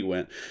my money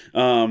went.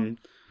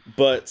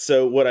 But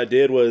so what I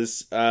did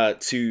was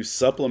to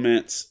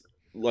supplement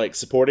like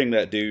supporting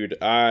that dude,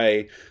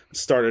 I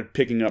started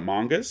picking up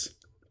mangas,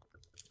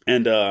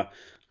 and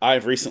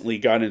I've recently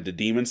got into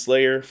Demon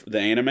Slayer, the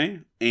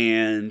anime,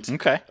 and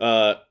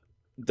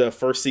the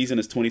first season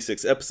is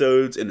 26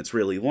 episodes, and it's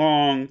really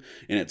long,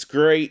 and it's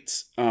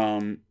great.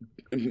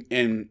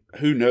 And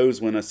who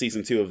knows when a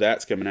season 2 of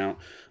that's coming out.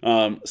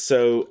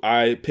 So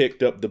I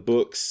picked up the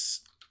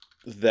books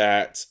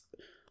that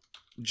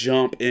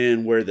jump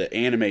in where the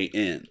anime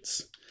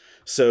ends.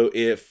 So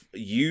if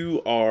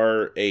you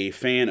are a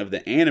fan of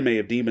the anime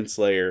of Demon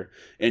Slayer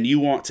and you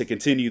want to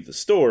continue the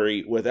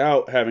story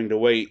without having to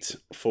wait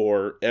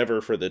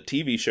forever for the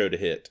TV show to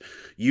hit,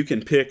 you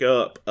can pick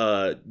up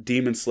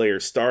Demon Slayer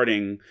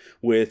starting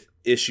with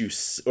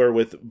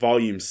with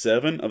volume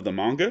 7 of the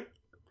manga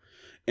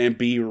and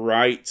be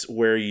right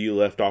where you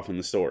left off in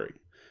the story.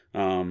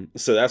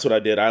 So that's what I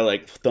did. I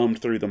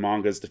thumbed through the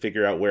mangas to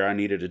figure out where I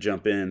needed to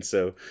jump in.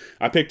 So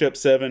I picked up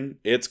 7.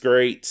 It's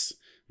great.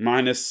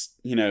 Minus,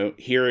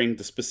 hearing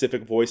the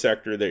specific voice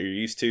actor that you're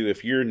used to.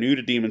 If you're new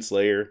to Demon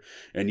Slayer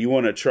and you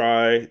want to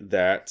try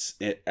that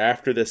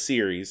after the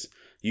series,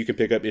 you can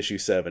pick up issue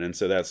 7. And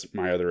so that's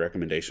my other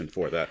recommendation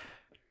for that.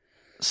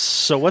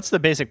 So what's the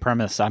basic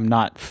premise? I'm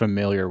not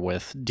familiar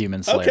with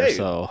Demon Slayer, okay.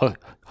 So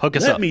hook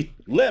us up.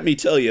 Let me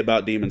tell you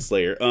about Demon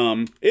Slayer.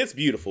 It's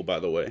beautiful, by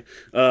the way.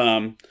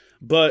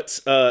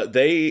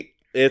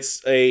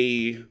 It's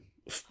a,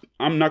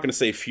 I'm not going to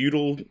say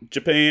feudal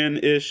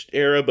Japan-ish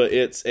era, but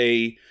it's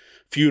a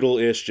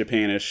feudal-ish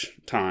Japan-ish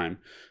time,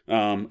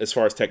 as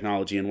far as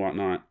technology and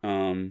whatnot.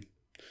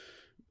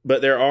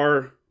 But there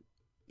are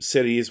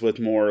cities with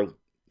more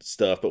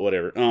stuff, but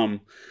whatever.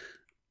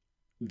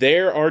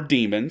 There are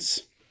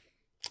demons,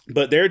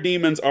 but their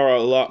demons are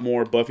a lot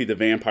more Buffy the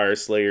Vampire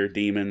Slayer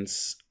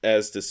demons,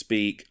 as to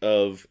speak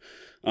of.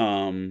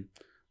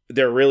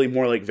 They're really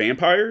more like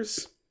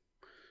vampires,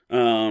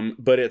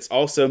 but it's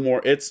also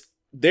more.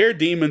 Their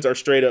demons are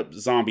straight up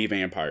zombie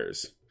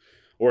vampires,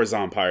 or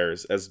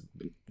zompires, as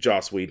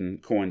Joss Whedon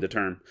coined the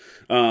term.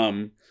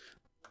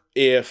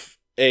 If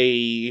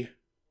a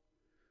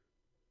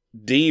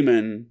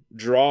demon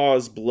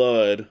draws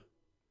blood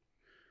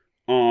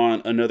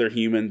on another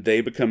human,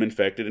 they become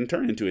infected and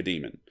turn into a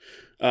demon.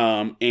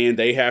 And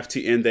they have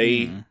to, and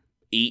they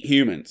eat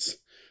humans.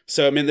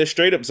 So, they're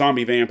straight up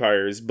zombie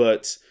vampires,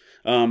 but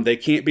they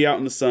can't be out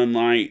in the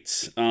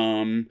sunlight.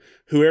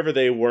 Whoever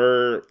they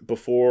were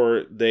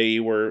before they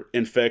were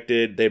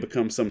infected, they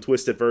become some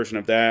twisted version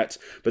of that,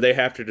 but they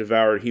have to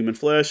devour human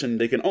flesh, and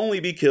they can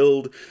only be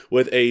killed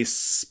with a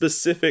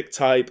specific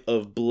type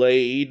of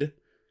blade,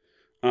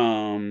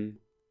 and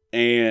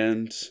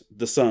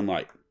the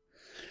sunlight.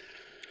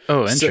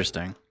 Oh,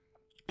 interesting.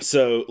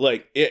 So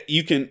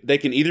they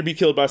can either be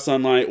killed by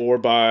sunlight or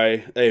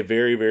by a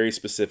very, very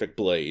specific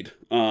blade.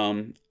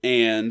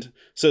 And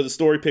so the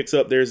story picks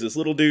up. There's this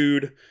little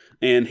dude,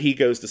 and he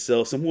goes to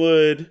sell some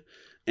wood,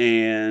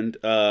 and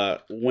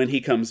when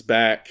he comes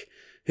back,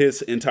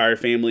 his entire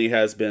family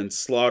has been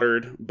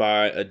slaughtered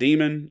by a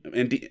demon,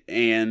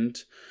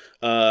 and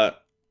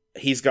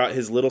he's got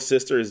his little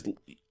sister is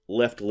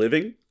left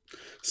living,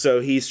 so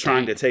he's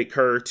trying to take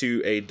her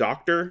to a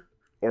doctor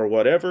or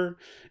whatever,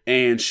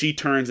 and she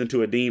turns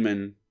into a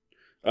demon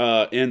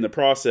in the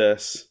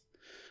process.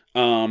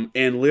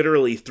 And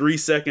literally 3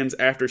 seconds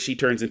after she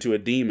turns into a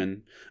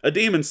demon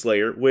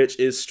slayer, which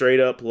is straight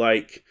up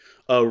like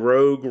a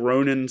rogue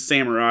Ronin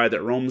samurai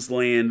that roams the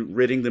land,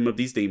 ridding them of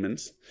these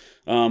demons.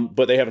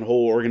 But they have a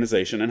whole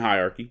organization and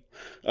hierarchy.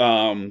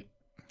 A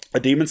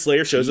demon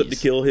slayer shows up to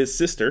kill his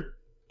sister,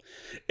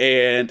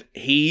 and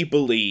the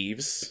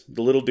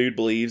little dude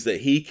believes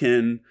that he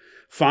can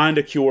find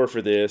a cure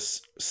for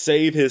this,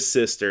 save his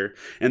sister,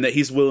 and that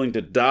he's willing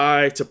to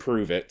die to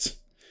prove it.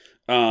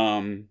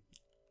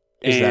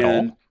 Is that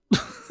all?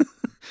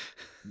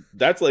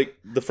 That's like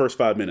the first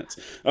 5 minutes.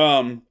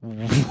 Wow.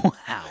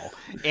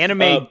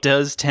 Anime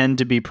does tend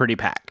to be pretty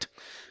packed.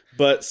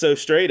 But so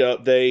straight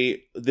up,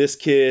 this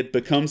kid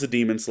becomes a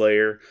demon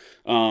slayer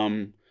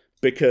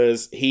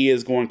because he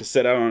is going to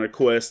set out on a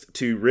quest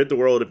to rid the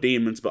world of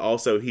demons, but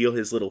also heal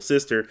his little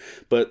sister.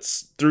 But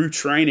through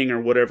training or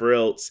whatever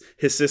else,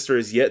 his sister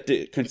is yet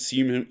to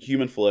consume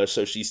human flesh,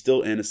 so she's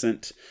still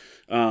innocent.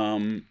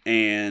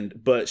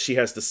 But she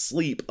has to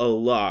sleep a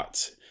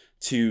lot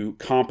to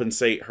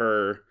compensate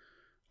her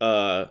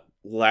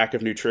lack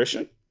of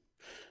nutrition.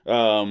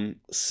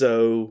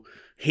 So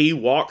he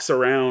walks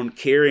around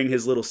carrying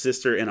his little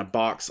sister in a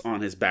box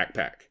on his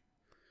backpack.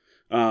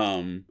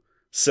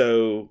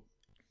 So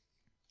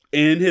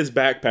in his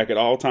backpack at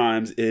all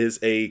times is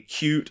a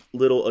cute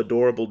little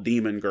adorable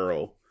demon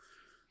girl.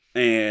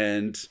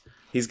 And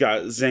he's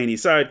got zany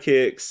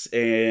sidekicks,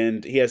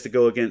 and he has to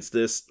go against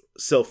this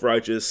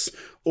self-righteous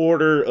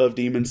order of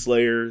demon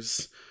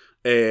slayers.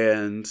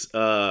 And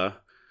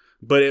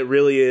but it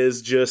really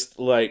is just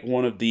like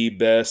one of the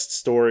best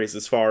stories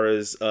as far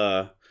as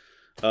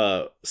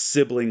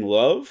sibling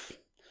love,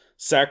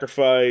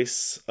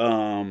 sacrifice,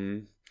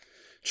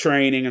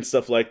 training and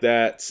stuff like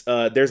that.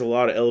 There's a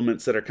lot of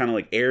elements that are kind of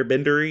like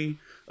airbendery,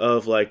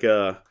 of like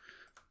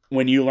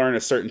when you learn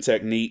a certain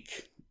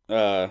technique,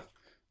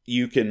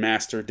 you can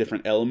master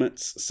different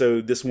elements.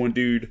 So this one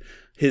dude,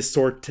 his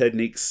sword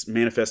techniques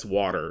manifest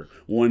water.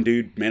 One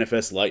dude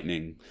manifests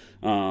lightning.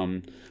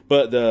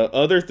 But the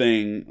other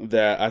thing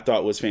that I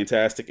thought was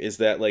fantastic is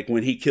that, like,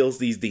 when he kills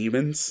these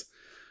demons,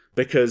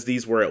 because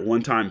these were at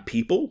one time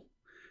people,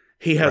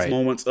 he has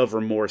moments of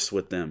remorse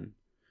with them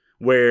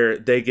where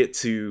they get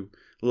to,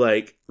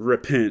 like,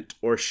 repent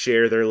or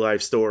share their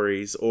life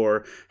stories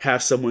or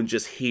have someone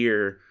just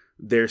hear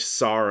their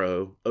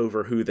sorrow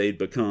over who they'd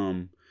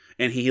become.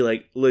 And he,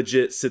 like,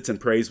 legit sits and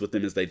prays with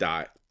them as they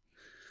die.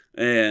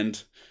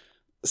 And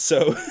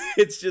so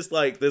it's just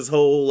like this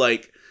whole,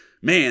 like,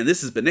 man,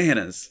 this is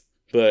bananas.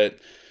 But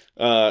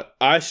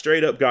I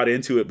straight up got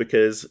into it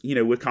because, you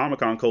know, with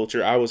Comic-Con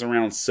culture, I was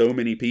around so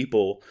many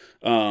people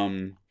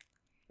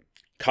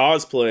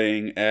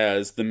cosplaying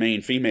as the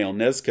main female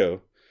Nezuko.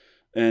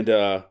 And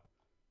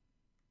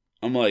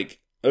I'm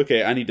like,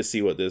 okay, I need to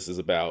see what this is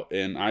about.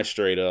 And I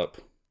straight up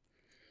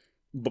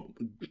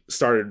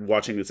started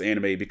watching this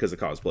anime because of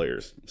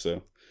cosplayers.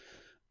 So,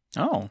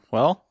 oh,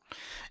 well,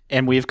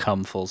 and we've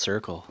come full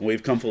circle.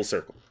 We've come full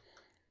circle.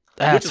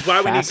 That's which is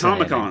why we need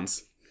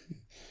Comic-Cons.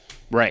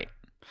 Right.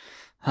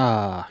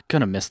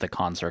 Gonna miss the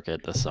con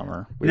circuit this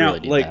summer. We really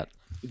need that.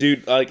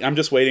 Dude, like, I'm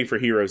just waiting for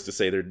Heroes to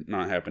say they're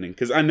not happening,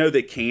 because I know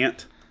they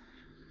can't.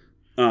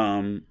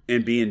 And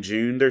be in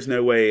June. There's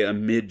no way a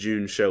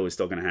mid-June show is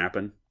still gonna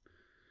happen.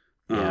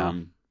 Yeah.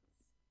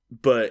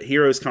 But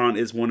Heroes Con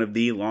is one of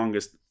the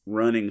longest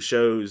running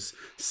shows,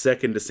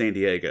 second to San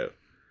Diego.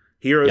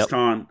 Heroes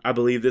Con, I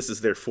believe this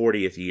is their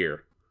 40th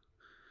year.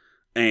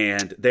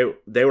 And they were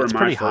That's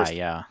my first high,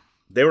 yeah.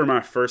 They were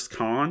my first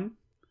con.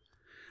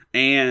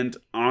 And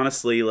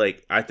honestly,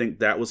 like, I think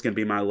that was going to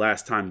be my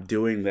last time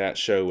doing that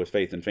show with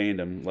Faith and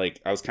Fandom.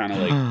 Like, I was kind of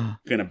like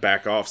going to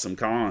back off some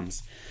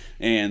cons.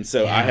 And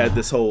so I had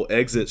this whole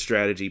exit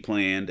strategy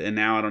planned, and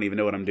now I don't even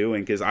know what I'm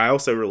doing, because I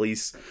also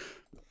release,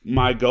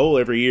 my goal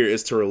every year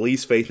is to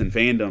release Faith and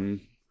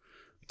Fandom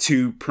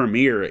to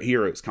premiere at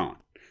Heroes Con.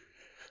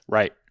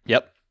 Right.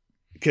 Yep.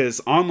 Because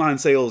online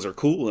sales are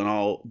cool and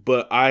all,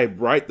 but I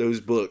write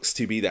those books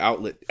to be the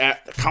outlet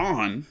at the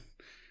con.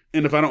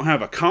 And if I don't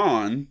have a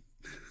con,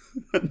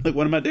 like,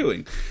 what am I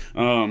doing?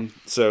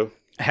 So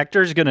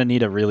Hector's gonna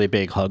need a really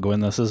big hug when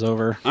this is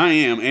over. I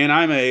am, and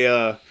I'm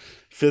a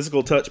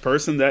physical touch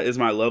person. That is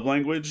my love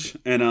language,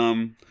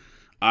 and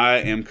I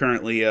am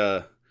currently,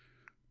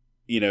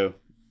 dietarily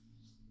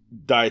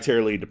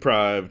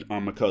deprived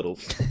on my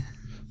cuddles.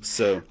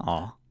 So,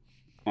 Aw.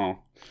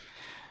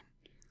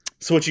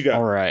 So what you got?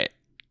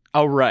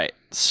 All right.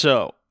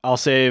 So I'll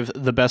save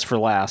the best for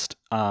last.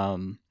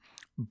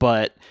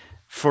 But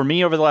for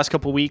me, over the last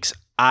couple of weeks,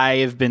 I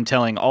have been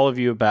telling all of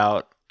you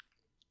about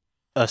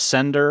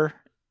Ascender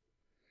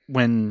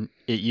when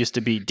it used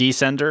to be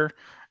Descender,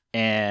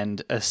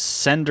 and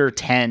Ascender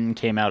 10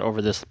 came out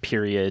over this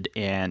period,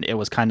 and it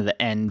was kind of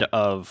the end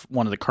of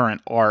one of the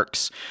current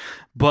arcs.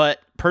 But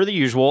per the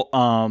usual,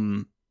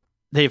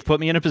 they've put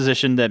me in a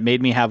position that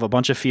made me have a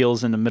bunch of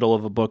feels in the middle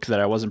of a book that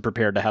I wasn't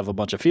prepared to have a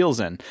bunch of feels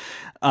in.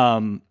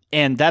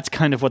 And that's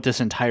kind of what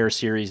this entire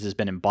series has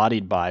been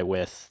embodied by,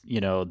 with,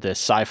 you know, this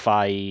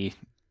sci-fi,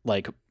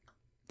 like,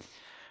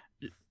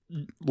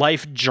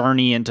 life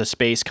journey into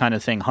space kind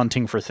of thing,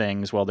 hunting for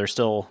things. Well, they're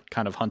still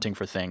kind of hunting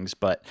for things,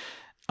 but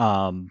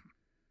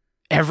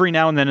every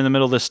now and then in the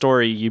middle of the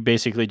story, you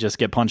basically just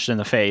get punched in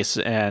the face,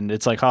 and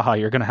it's like, haha,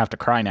 you're going to have to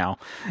cry now.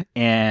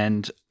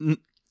 And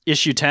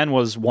issue 10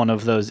 was one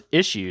of those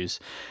issues.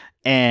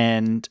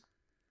 And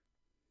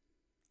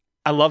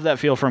I love that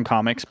feel from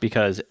comics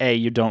because, A,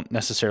 you don't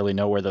necessarily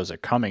know where those are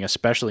coming,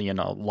 especially in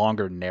a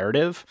longer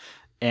narrative.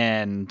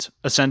 And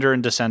Ascender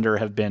and Descender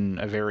have been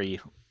a very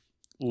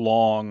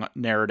long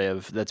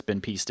narrative that's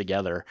been pieced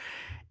together.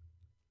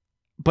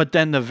 But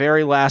then the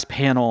very last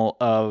panel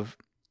of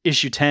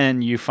issue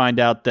 10, you find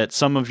out that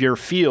some of your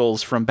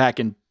feels from back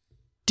in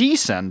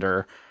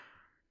Descender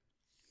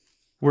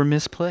were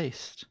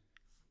misplaced.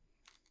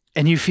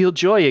 And you feel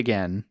joy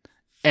again.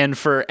 And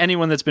for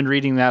anyone that's been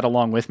reading that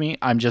along with me,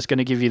 I'm just going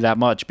to give you that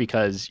much,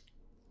 because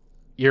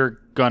you're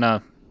going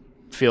to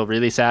feel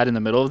really sad in the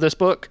middle of this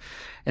book.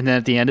 And then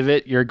at the end of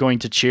it, you're going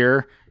to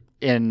cheer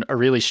in a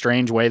really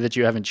strange way that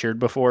you haven't cheered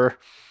before,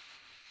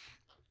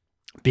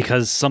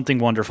 because something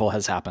wonderful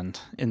has happened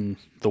in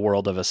the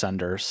world of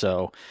Ascender.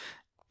 So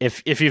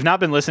if you've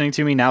not been listening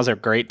to me, now's a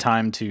great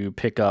time to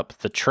pick up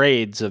the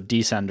trades of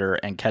Descender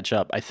and catch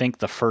up. I think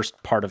the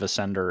first part of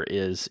Ascender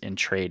is in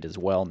trade as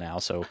well now,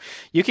 so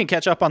you can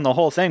catch up on the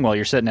whole thing while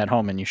you're sitting at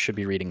home, and you should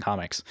be reading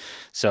comics.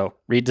 So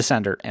read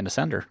Descender and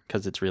Ascender,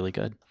 because it's really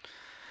good.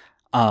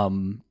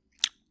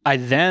 I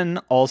then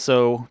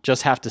also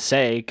just have to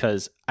say,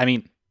 because, I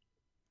mean,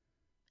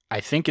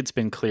 I think it's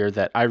been clear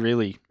that I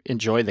really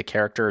enjoy the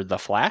character The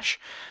Flash,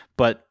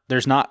 but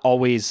there's not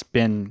always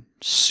been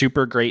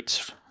super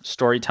great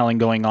storytelling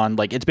going on.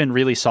 Like, it's been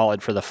really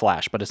solid for The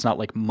Flash, but it's not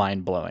like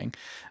mind-blowing.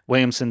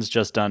 Williamson's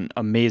just done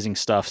amazing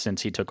stuff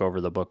since he took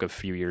over the book a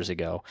few years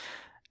ago.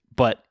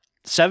 But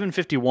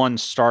 751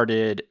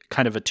 started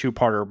kind of a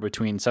two-parter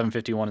between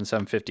 751 and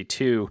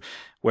 752,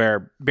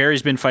 where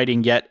Barry's been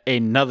fighting yet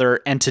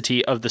another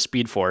entity of the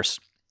Speed Force.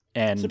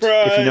 And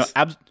surprise! If you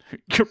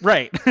know,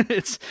 right,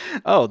 it's,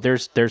 oh,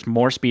 there's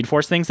more Speed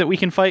Force things that we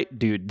can fight,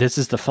 dude. This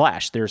is the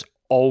Flash. There's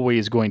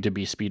always going to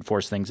be Speed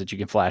Force things that you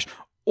can flash,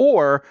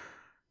 or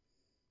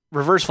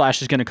Reverse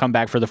Flash is going to come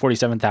back for the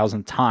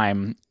 47,000th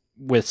time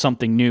with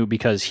something new,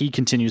 because he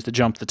continues to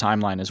jump the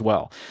timeline as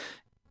well.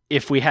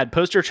 If we had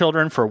poster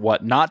children for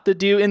what not to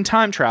do in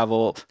time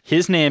travel,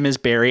 his name is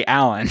Barry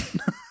Allen.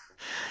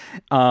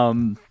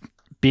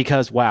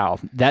 Because, wow,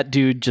 that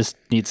dude just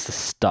needs to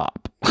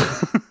stop.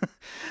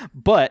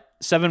 But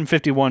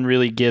 751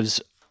 really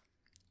gives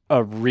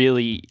a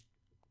really...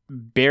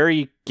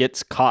 Barry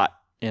gets caught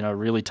in a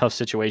really tough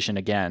situation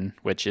again,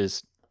 which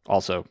is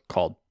also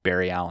called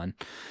Barry Allen.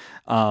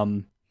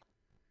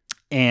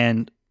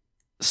 And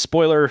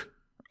spoiler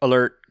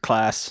alert,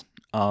 class,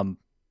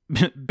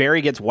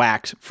 Barry gets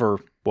whacked for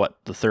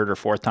the third or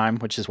fourth time,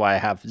 which is why I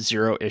have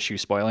zero issue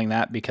spoiling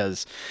that,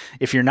 because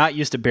if you're not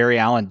used to Barry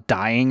Allen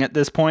dying at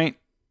this point,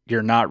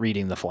 you're not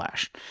reading The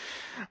Flash.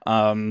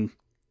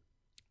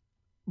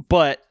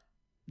 But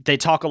they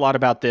talk a lot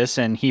about this,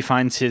 and he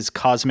finds his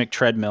cosmic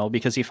treadmill,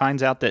 because he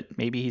finds out that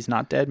maybe he's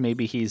not dead,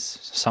 maybe he's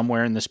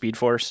somewhere in the Speed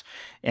Force,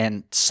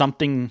 and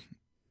something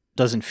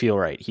doesn't feel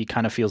right. He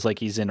kind of feels like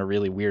he's in a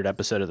really weird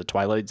episode of the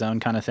Twilight Zone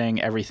kind of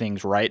thing.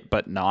 Everything's right,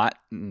 but not,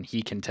 and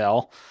he can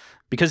tell,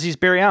 because he's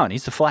Barry Allen.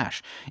 He's the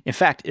Flash. In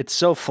fact, it's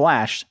so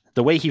Flash,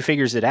 the way he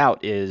figures it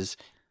out is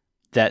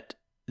that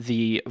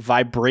the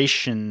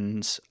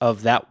vibrations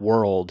of that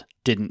world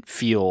didn't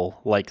feel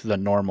like the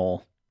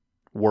normal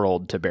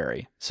world to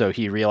Barry. So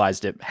he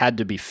realized it had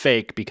to be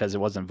fake because it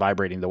wasn't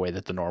vibrating the way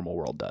that the normal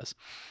world does.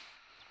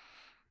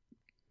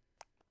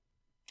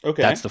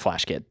 Okay. That's the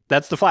Flash kid.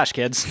 That's the Flash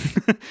kids.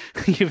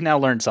 You've now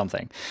learned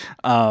something.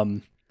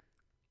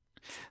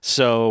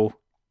 So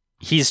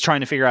he's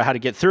trying to figure out how to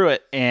get through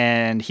it,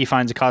 and he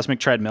finds a cosmic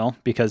treadmill,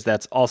 because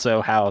that's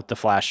also how the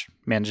Flash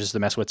manages to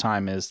mess with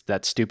time, is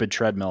that stupid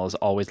treadmill is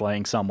always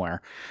laying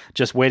somewhere,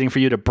 just waiting for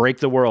you to break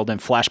the world and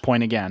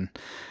Flashpoint again.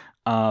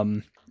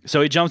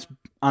 So he jumps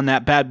on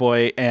that bad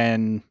boy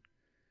and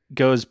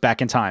goes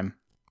back in time.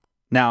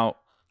 Now,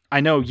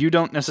 I know you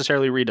don't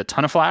necessarily read a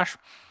ton of Flash.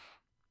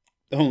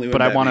 Only when but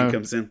Batman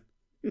comes in.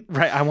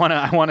 Right, I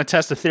want to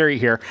test a theory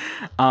here.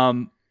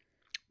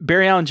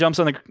 Barry Allen jumps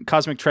on the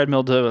cosmic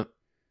treadmill to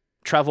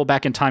travel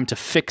back in time to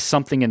fix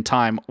something in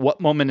time.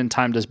 What moment in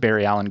time does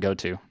Barry Allen go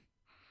to?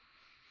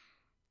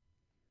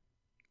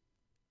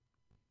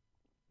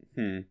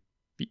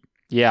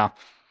 Yeah.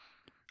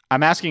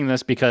 I'm asking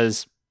this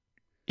because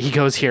he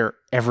goes here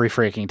every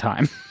freaking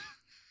time.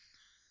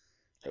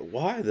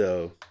 Why,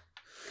 though?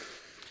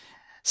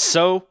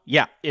 So,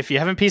 yeah, if you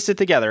haven't pieced it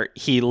together,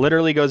 he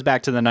literally goes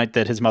back to the night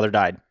that his mother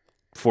died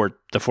for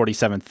the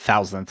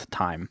 47,000th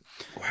time.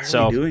 Why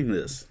are we doing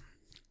this?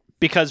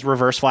 because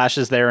Reverse Flash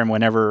is there, and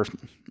whenever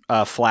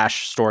a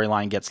Flash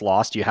storyline gets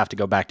lost, you have to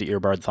go back to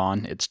Eobard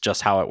Thawne. It's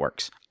just how it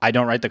works. I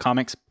don't write the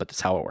comics, but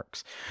that's how it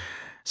works.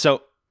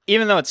 So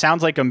even though it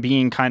sounds like I'm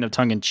being kind of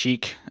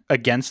tongue-in-cheek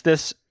against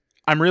this,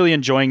 I'm really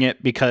enjoying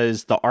it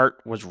because the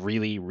art was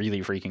really, really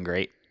freaking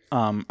great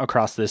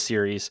across this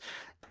series.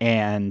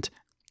 And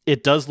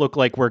it does look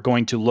like we're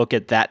going to look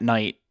at that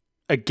night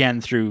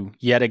again through,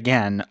 yet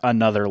again,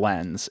 another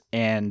lens.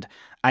 And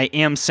I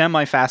am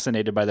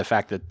semi-fascinated by the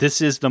fact that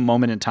this is the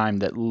moment in time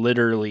that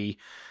literally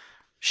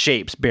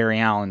shapes Barry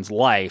Allen's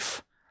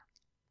life.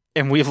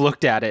 And we've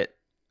looked at it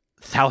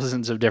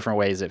thousands of different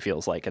ways, it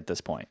feels like, at this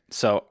point.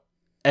 So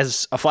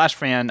as a Flash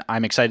fan,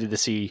 I'm excited to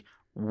see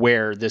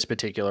where this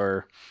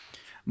particular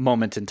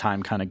moment in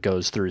time kind of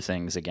goes through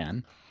things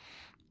again.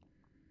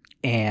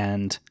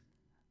 And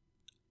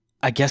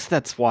I guess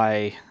that's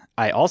why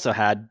I also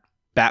had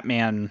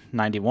Batman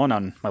 91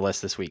 on my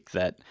list this week,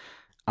 that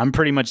I'm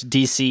pretty much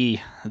DC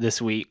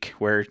this week,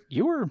 where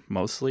you were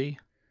mostly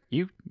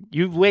you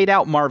laid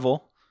out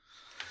Marvel.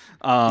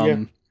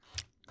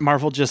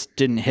 Marvel just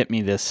didn't hit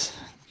me this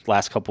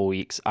last couple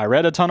weeks. I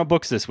read a ton of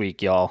books this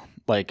week, y'all.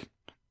 Like,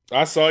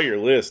 I saw your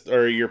list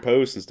or your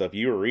posts and stuff.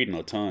 You were reading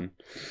a ton.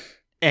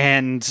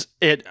 And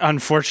it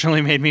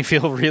unfortunately made me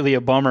feel really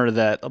a bummer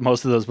that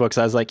most of those books,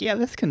 I was like, yeah,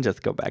 this can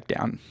just go back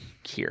down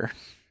here.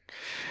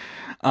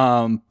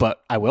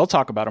 But I will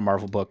talk about a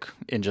Marvel book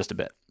in just a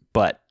bit.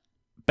 But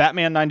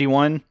Batman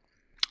 91,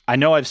 I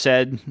know I've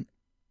said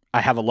I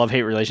have a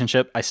love-hate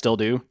relationship. I still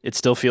do. It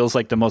still feels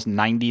like the most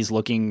 90s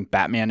looking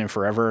Batman in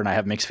forever, and I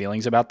have mixed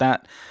feelings about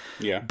that.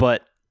 Yeah.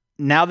 But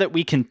now that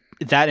we can,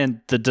 that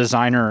and the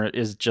designer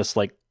is just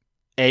like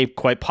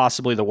quite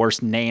possibly the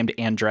worst named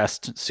and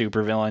dressed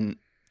supervillain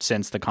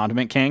since the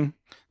Condiment King.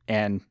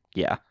 And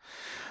yeah.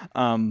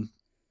 But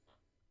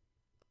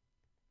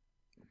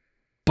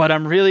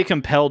I'm really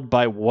compelled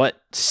by what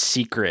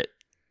secret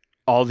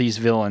all these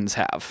villains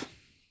have.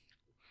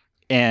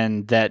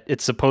 And that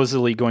it's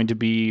supposedly going to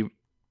be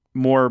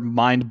more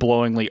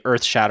mind-blowingly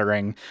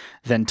earth-shattering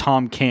than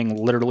Tom King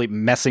literally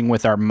messing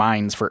with our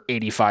minds for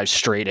 85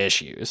 straight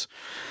issues.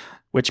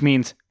 Which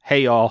means,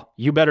 hey, y'all,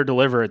 you better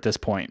deliver at this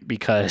point,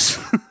 because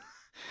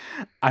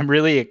I'm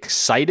really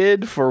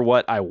excited for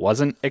what I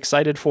wasn't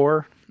excited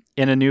for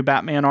in a new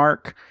Batman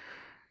arc,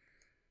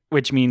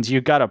 which means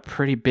you got a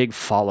pretty big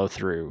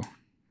follow-through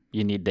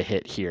you need to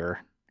hit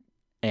here.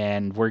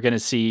 And we're going to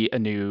see a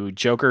new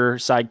Joker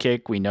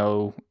sidekick. We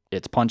know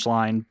it's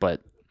Punchline,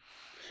 but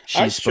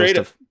she's supposed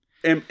to...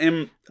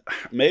 And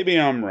maybe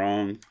I'm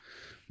wrong,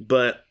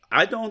 but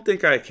I don't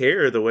think I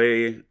care the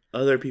way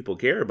other people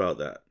care about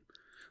that.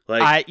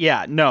 Like,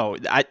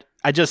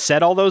 I just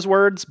said all those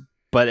words,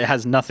 but it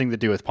has nothing to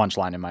do with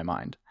Punchline in my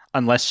mind.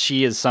 Unless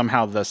she is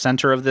somehow the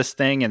center of this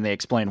thing and they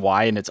explain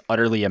why, and it's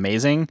utterly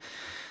amazing.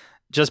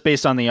 Just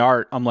based on the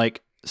art, I'm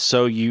like,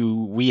 so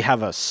we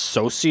have a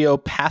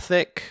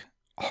sociopathic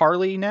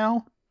Harley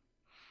now?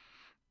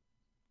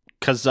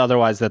 Because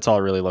otherwise, that's all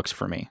it really looks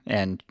for me.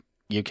 And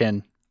you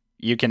can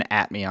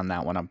at me on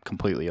that one. I'm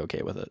completely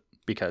okay with it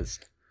because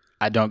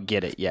I don't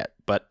get it yet.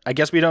 But I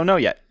guess we don't know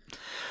yet.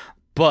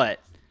 But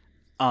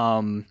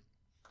Batman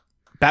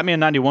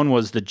 91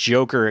 was the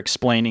Joker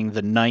explaining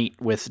the night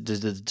with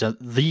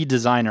the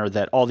designer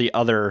that all the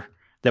other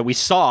that we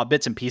saw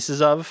bits and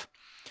pieces of.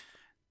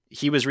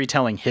 He was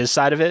retelling his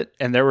side of it,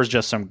 and there was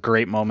just some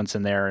great moments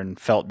in there and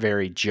felt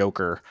very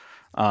Joker.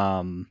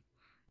 And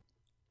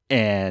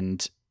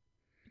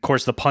of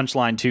course, the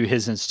punchline to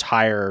his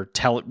entire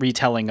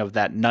retelling of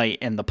that night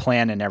and the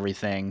plan and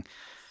everything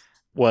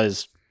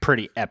was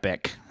pretty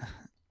epic.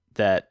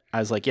 That I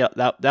was like, yeah,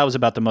 that was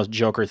about the most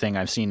Joker thing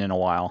I've seen in a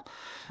while.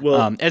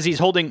 Well, as he's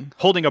holding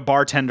a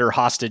bartender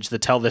hostage to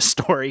tell this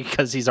story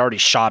because he's already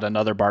shot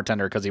another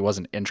bartender because he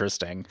wasn't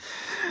interesting.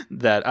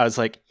 That I was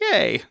like,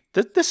 yay,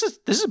 this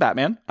is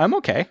Batman. I'm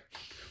okay.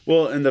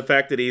 Well, and the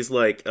fact that he's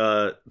like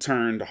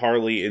turned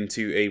Harley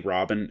into a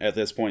Robin at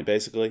this point,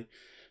 basically,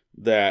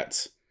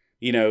 that,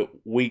 you know,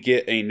 we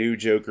get a new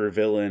Joker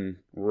villain,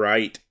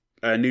 right?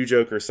 A new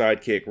Joker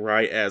sidekick,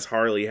 right as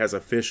Harley has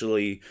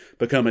officially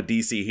become a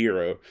DC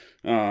hero.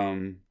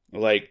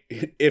 Like,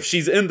 if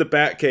she's in the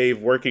Batcave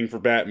working for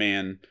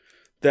Batman,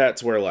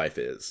 that's where life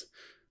is,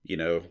 you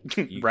know?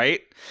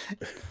 Right?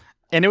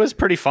 And it was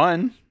pretty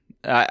fun.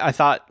 I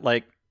thought,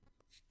 like,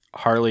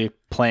 Harley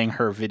playing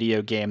her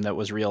video game that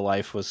was real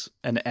life was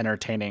an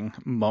entertaining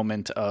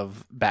moment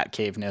of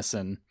Batcave-ness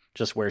and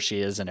just where she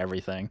is and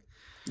everything.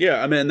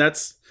 Yeah, I mean,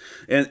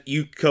 and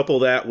you couple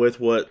that with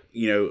what,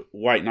 you know,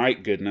 White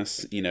Knight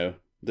goodness, you know,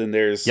 then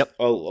there's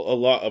a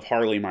lot of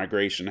Harley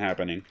migration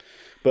happening.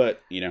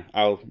 But, you know,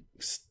 I'll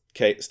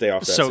stay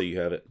off that so you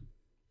have it.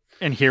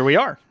 And here we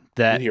are.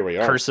 Here we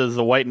are. Curse of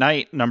the White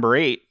Knight, number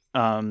 8,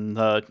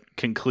 the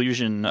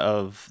conclusion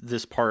of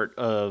this part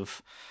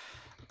of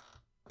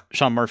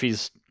Sean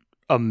Murphy's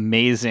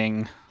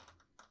amazing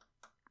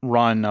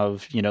run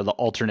of, you know, the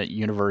alternate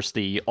universe,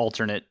 the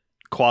alternate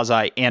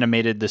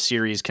quasi-animated the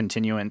series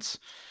continuance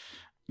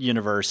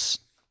universe.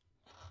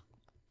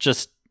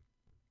 Just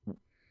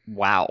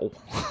wow.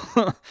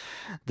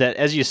 That,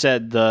 as you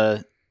said,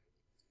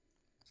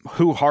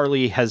 who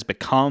Harley has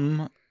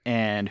become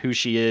and who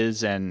she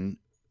is, and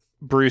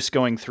Bruce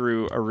going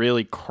through a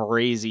really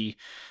crazy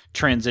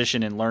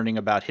transition and learning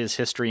about his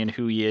history and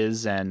who he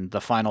is, and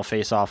the final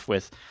face-off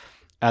with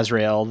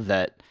Azrael,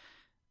 that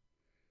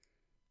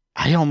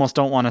I almost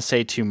don't want to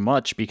say too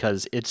much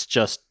because it's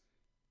just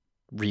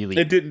really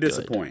It didn't good.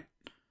 disappoint.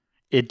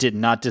 It did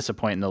not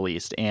disappoint in the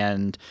least,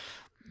 and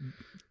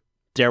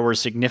there were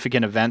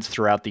significant events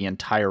throughout the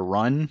entire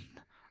run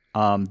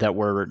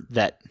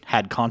that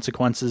had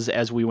consequences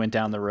as we went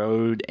down the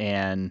road,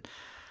 and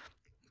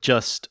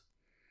just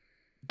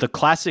the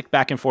classic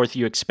back and forth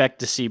you expect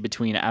to see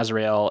between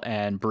Azrael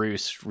and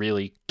Bruce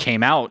really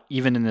came out,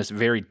 even in this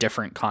very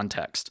different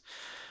context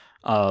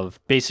of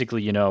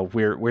basically, you know,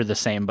 we're the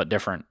same but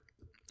different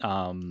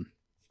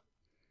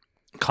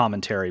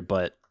commentary,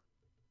 but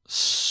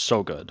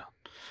so good.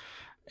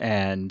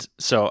 And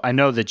so I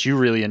know that you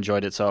really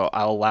enjoyed it, so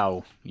I'll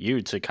allow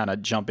you to kind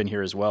of jump in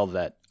here as well.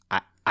 That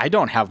I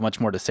don't have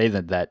much more to say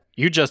than that.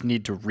 You just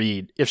need to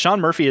read. If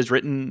Sean Murphy has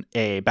written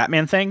a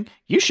Batman thing,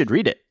 you should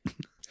read it.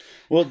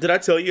 Well, did I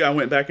tell you I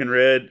went back and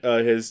read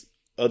his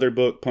other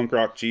book, Punk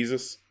Rock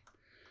Jesus?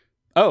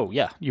 Oh,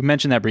 yeah. You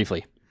mentioned that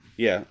briefly.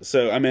 Yeah.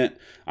 So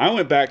I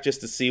went back just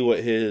to see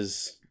what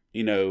his,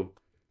 you know,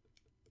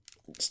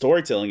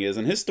 storytelling is,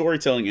 and his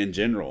storytelling in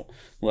general.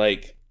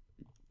 Like,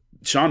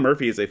 Sean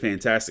Murphy is a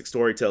fantastic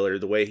storyteller.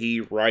 The way he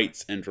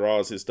writes and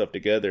draws his stuff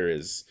together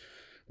is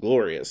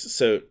glorious.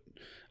 So,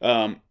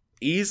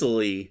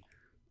 easily,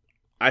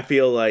 I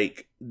feel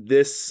like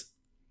this,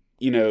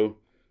 you know,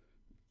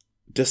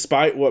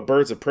 despite what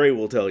Birds of Prey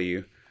will tell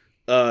you,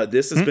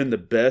 this has been the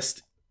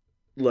best,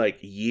 like,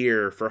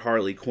 year for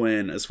Harley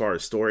Quinn as far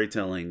as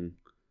storytelling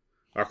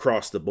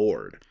across the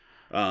board.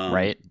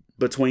 Right.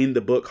 Between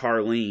the book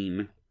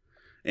Harleen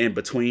and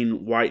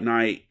between White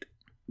Knight,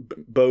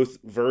 both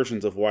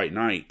versions of White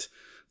Knight,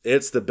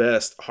 it's the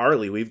best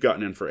Harley we've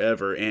gotten in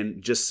forever,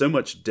 and just so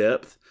much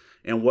depth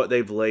and what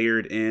they've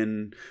layered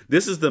in.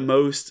 This is the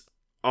most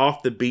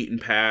off the beaten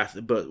path,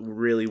 but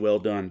really well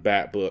done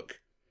Bat book,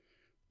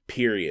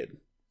 period.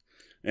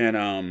 And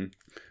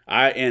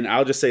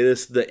I'll just say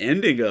this: the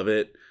ending of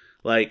it,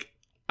 like,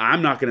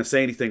 I'm not going to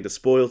say anything to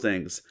spoil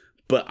things,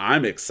 but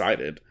I'm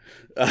excited.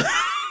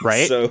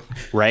 Right. So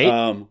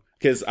right.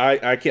 Because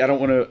I don't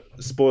want to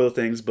spoil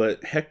things,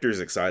 but Hector's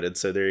excited,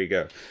 so there you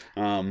go.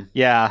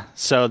 Yeah,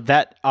 so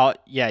that,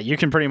 you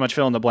can pretty much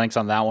fill in the blanks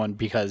on that one,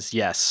 because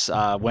yes,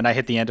 when I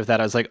hit the end of that,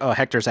 I was like, oh,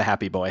 Hector's a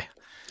happy boy.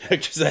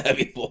 Hector's a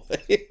happy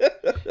boy.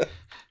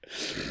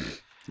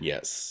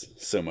 Yes,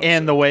 so much.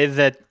 And so. the way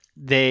that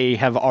they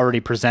have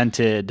already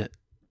presented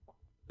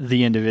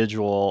the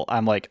individual,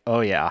 I'm like, oh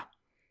yeah,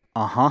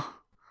 uh-huh.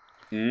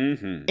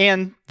 Mm-hmm.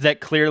 And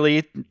that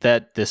clearly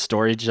that this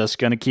story is just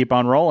going to keep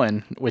on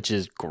rolling, which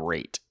is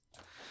great.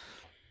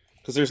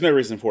 Because there's no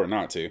reason for it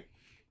not to.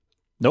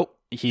 Nope.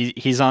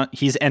 He's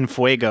en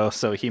fuego,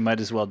 so he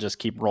might as well just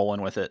keep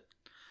rolling with it.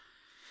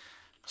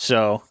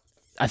 So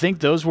I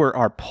think those were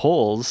our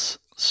polls.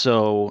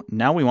 So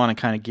now we want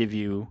to kind of give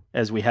you,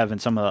 as we have in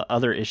some of the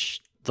other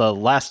the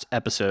last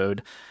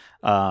episode,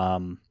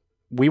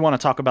 we want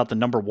to talk about the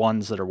number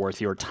ones that are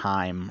worth your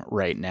time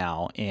right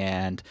now.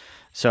 And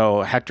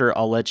so, Hector,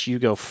 I'll let you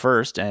go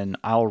first, and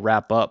I'll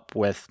wrap up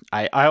with...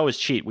 I always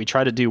cheat. We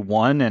try to do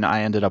one, and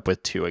I ended up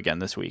with two again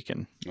this week.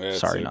 And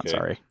sorry, not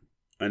sorry.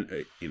 And,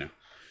 you know,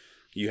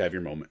 you have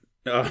your moment.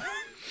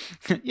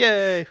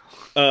 Yay!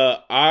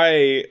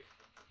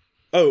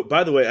 Oh,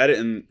 by the way, I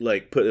didn't,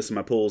 like, put this in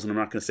my polls, and I'm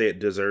not going to say it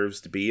deserves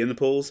to be in the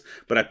polls,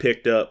 but I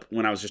picked up,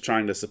 when I was just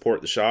trying to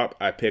support the shop,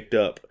 I picked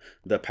up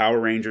the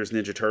Power Rangers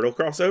Ninja Turtle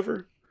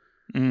crossover.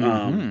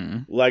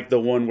 Mm-hmm. Like the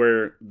one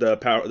where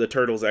the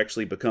turtles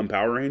actually become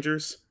Power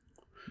Rangers.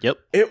 Yep.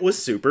 It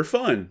was super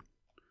fun.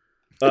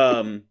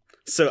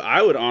 So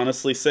I would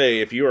honestly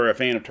say, if you are a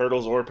fan of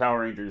Turtles or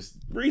Power Rangers,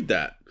 read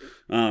that.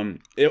 I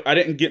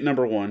didn't get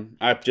number one.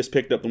 I just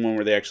picked up the one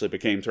where they actually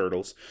became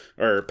Turtles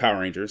or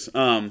Power Rangers.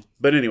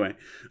 But anyway,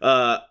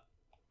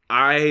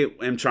 I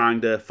am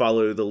trying to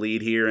follow the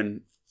lead here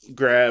and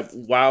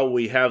while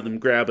we have them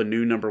grab a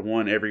new number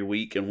one every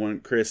week, and when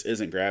Chris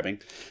isn't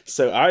grabbing.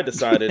 So I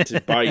decided to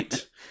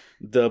bite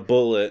the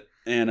bullet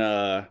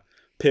and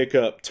pick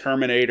up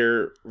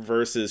Terminator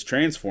versus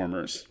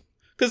Transformers.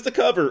 Because the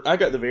cover, I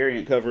got the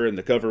variant cover, and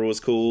the cover was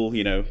cool.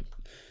 You know,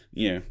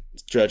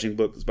 judging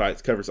books by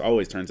its covers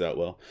always turns out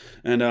well.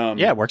 And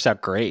yeah, it works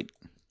out great.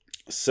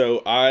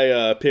 So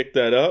I picked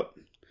that up.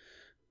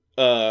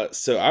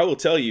 So I will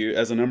tell you,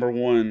 as a number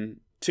one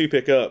to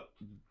pick up,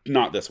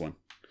 not this one.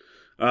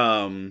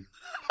 Don't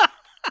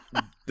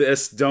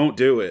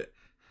do it.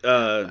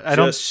 I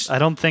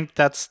don't think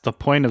that's the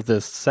point of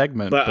this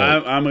segment. But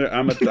I'm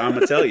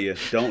gonna tell you,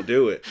 don't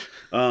do it.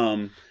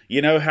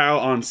 You know how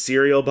on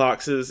cereal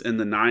boxes in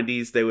the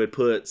 90s they would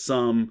put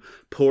some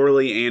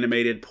poorly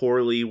animated,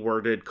 poorly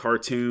worded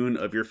cartoon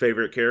of your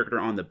favorite character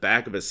on the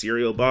back of a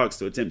cereal box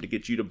to attempt to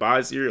get you to buy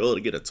cereal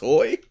to get a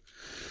toy?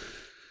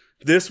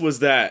 This was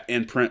that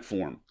in print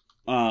form.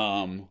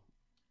 And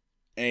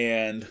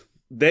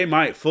they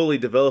might fully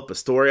develop a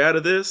story out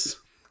of this,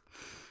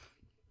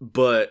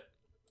 but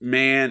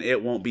man,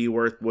 it won't be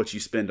worth what you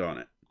spend on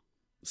it.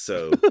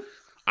 So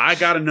I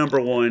got a number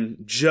one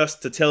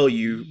just to tell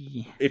you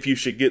if you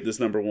should get this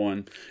number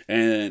one,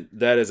 and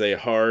that is a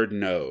hard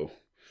no,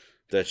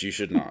 that you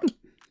should not.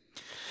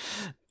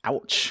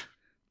 Ouch.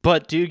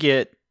 But do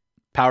get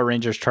Power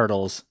Rangers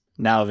Turtles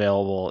now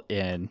available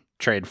in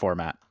trade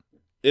format.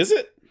 Is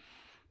it?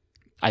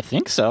 I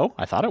think so.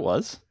 I thought it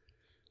was.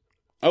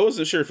 I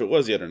wasn't sure if it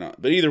was yet or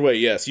not. But either way,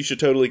 yes, you should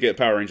totally get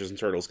Power Rangers and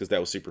Turtles because that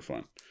was super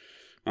fun.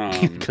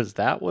 Because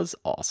that was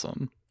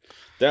awesome.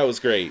 That was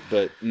great,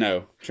 but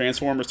no.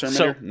 Transformers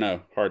Terminator?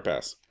 No. Hard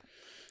pass.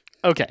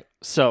 Okay,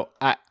 so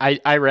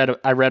I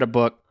read a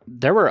book.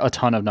 There were a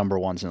ton of number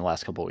ones in the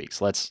last couple of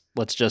weeks. Let's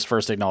just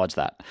first acknowledge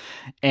that.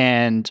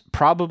 And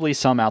probably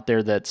some out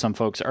there that some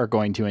folks are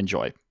going to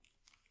enjoy.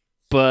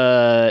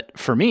 But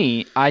for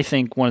me, I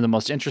think one of the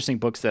most interesting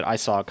books that I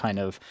saw kind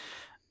of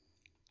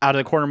out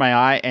of the corner of my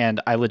eye,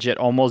 and I legit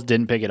almost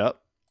didn't pick it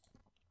up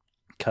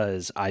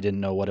because I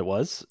didn't know what it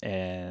was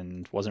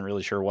and wasn't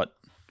really sure what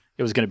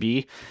it was going to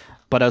be.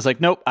 But I was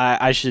like, nope,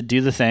 I should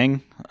do the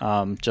thing,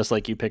 just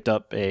like you picked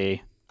up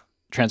a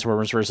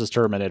Transformers versus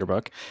Terminator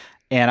book.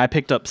 And I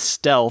picked up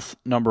Stealth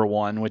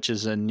 #1, which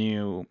is a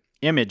new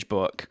Image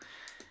book.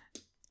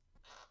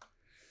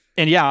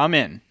 And yeah, I'm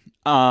in.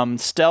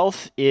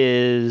 Stealth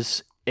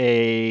is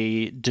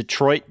a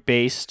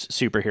Detroit-based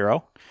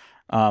superhero,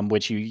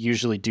 which you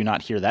usually do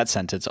not hear that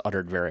sentence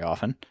uttered very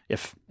often,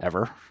 if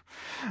ever.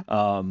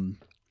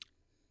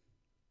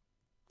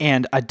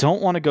 And I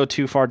don't want to go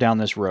too far down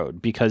this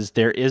road because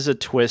there is a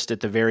twist at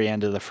the very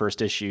end of the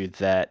first issue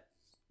that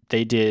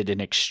they did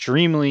an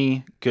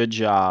extremely good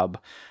job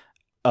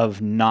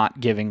of not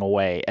giving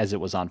away as it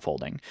was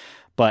unfolding.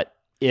 But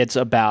it's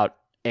about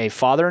a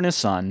father and his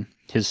son.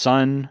 His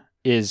son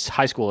is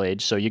high school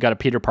age, so you got a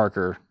Peter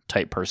Parker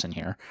type person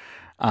here,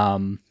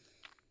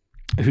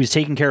 who's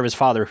taking care of his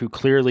father, who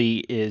clearly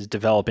is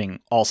developing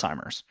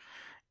Alzheimer's.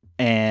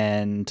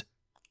 And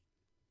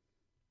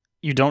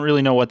you don't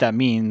really know what that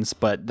means,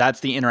 but that's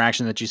the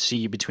interaction that you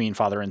see between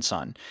father and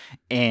son.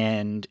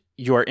 And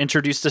you're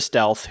introduced to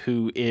Stealth,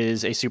 who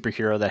is a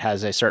superhero that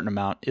has a certain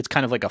amount. It's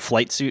kind of like a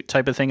flight suit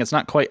type of thing. It's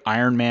not quite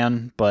Iron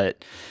Man,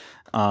 but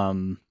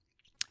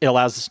it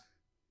allows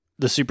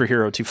the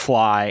superhero to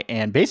fly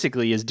and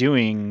basically is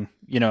doing,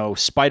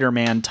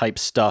 Spider-Man type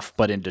stuff,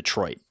 but in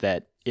Detroit,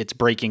 that it's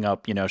breaking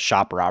up,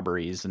 shop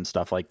robberies and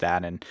stuff like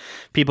that. And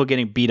people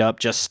getting beat up,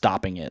 just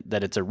stopping it,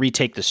 that it's a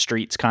retake the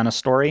streets kind of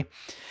story.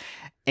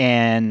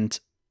 And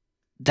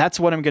that's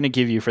what I'm going to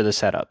give you for the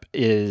setup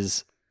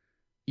is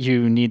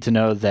you need to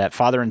know that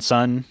father and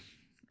son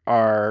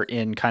are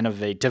in kind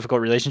of a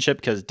difficult relationship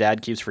because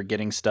dad keeps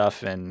forgetting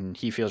stuff and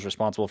he feels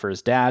responsible for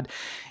his dad.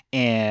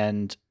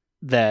 And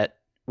that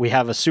we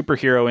have a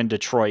superhero in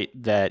Detroit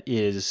that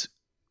is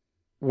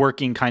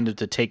working kind of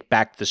to take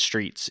back the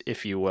streets,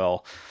 if you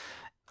will.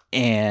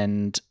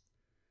 And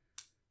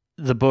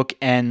the book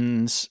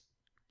ends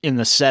in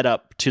the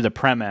setup to the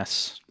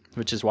premise,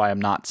 which is why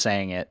I'm not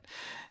saying it,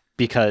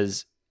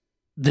 because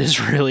this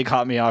really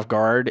caught me off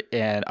guard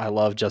and I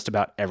love just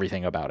about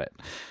everything about it.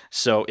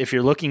 So if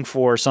you're looking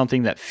for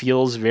something that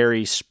feels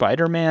very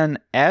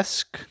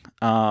Spider-Man-esque,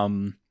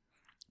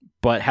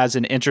 but has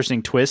an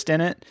interesting twist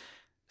in it,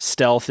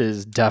 Stealth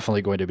is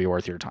definitely going to be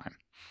worth your time.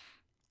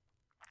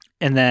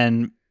 And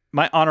then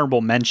my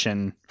honorable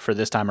mention for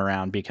this time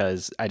around,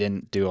 because I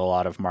didn't do a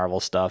lot of Marvel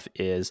stuff,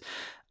 is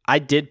I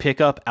did pick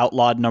up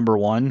Outlawed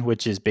 #1,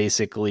 which is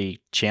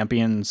basically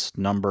Champions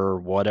number,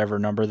 whatever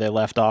number they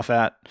left off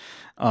at.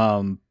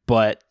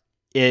 But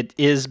it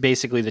is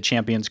basically the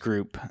Champions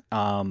group.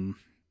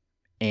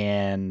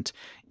 And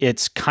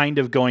it's kind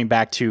of going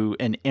back to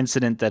an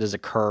incident that has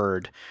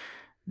occurred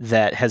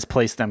that has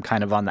placed them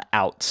kind of on the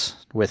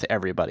outs with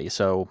everybody.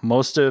 So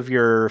most of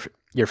your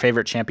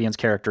favorite Champions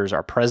characters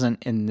are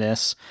present in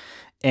this,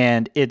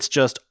 and it's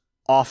just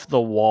off the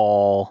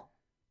wall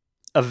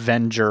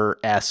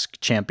Avenger-esque,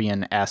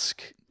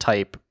 Champion-esque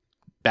type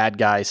bad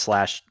guy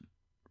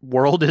 /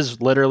 world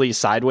is literally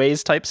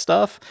sideways type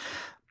stuff,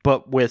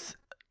 but with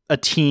a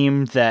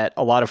team that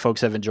a lot of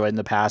folks have enjoyed in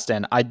the past.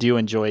 And I do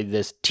enjoy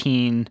this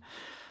teen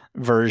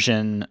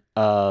version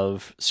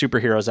of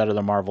superheroes out of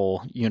the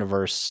Marvel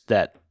universe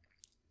that,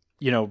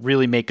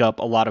 really make up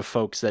a lot of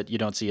folks that you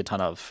don't see a ton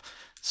of.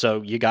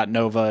 So you got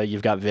Nova,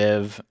 you've got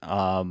Viv,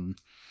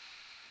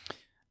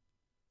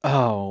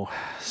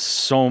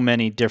 so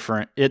many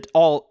different,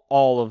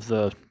 all of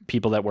the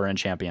people that were in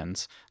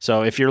Champions.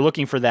 So if you're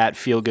looking for that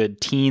feel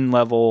good teen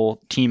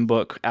level team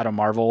book out of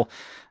Marvel,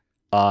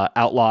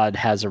 Outlawed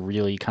has a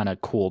really kind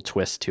of cool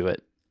twist to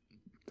it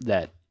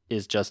that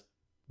is just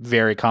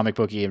very comic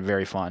booky and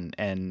very fun.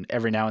 And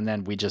every now and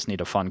then we just need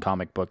a fun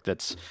comic book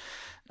that's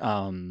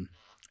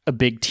a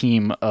big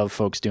team of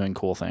folks doing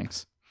cool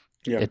things.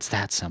 Yeah. It's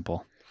that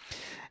simple.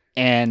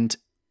 And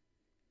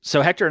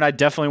so Hector and I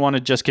definitely want to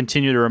just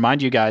continue to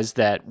remind you guys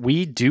that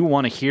we do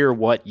want to hear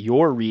what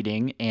you're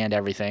reading and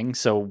everything.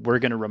 So we're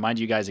going to remind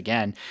you guys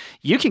again,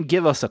 you can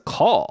give us a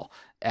call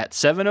at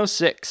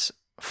 706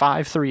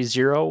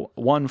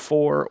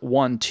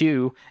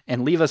 530-1412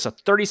 and leave us a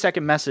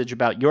 30-second message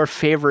about your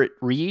favorite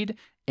read,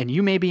 and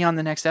you may be on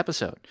the next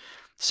episode.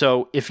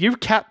 So if you've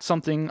capped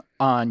something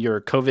on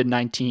your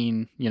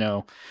COVID-19,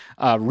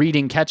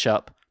 reading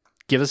catch-up,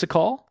 give us a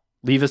call,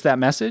 leave us that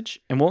message,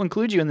 and we'll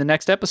include you in the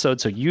next episode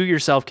so you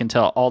yourself can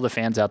tell all the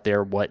fans out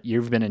there what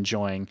you've been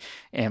enjoying,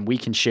 and we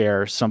can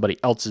share somebody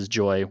else's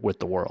joy with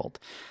the world.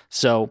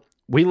 So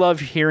we love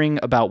hearing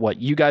about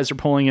what you guys are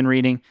pulling and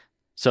reading.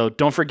 So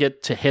don't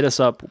forget to hit us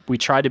up. We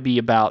try to be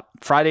about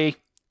Friday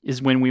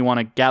is when we want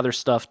to gather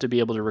stuff to be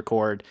able to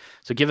record.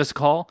 So give us a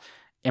call,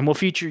 and we'll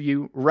feature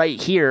you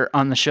right here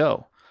on the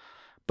show.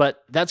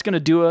 But that's going to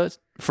do it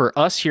for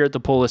us here at the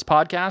Pull List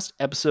Podcast.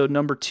 Episode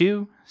number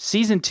 2,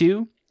 season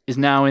 2 is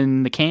now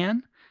in the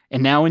can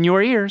and now in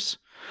your ears.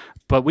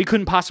 But we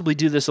couldn't possibly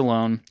do this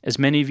alone. As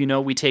many of you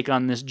know, we take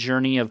on this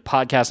journey of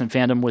podcast and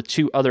fandom with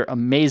 2 other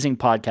amazing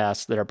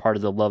podcasts that are part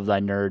of the Love Thy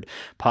Nerd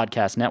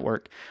podcast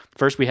network.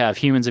 First, we have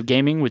Humans of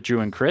Gaming with Drew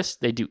and Chris.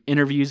 They do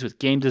interviews with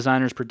game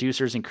designers,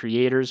 producers, and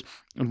creators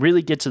and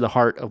really get to the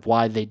heart of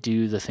why they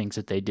do the things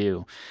that they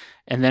do.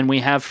 And then we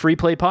have Free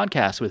Play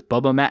Podcast with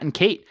Bubba, Matt, and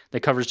Kate that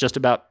covers just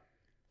about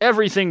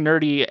everything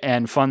nerdy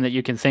and fun that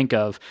you can think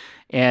of.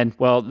 And,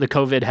 well, the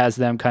COVID has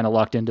them kind of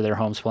locked into their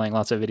homes playing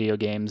lots of video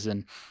games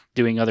and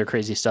doing other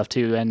crazy stuff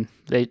too. And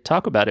they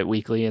talk about it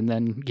weekly and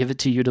then give it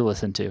to you to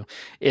listen to.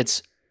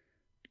 It's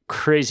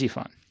crazy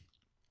fun.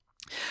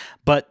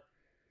 But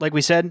like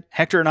we said,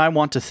 Hector and I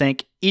want to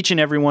thank each and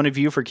every one of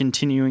you for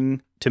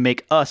continuing to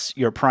make us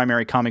your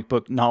primary comic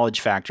book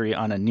knowledge factory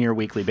on a near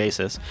weekly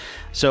basis.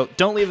 So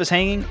don't leave us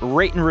hanging.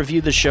 Rate and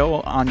review the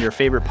show on your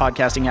favorite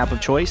podcasting app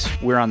of choice.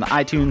 We're on the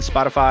iTunes,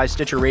 Spotify,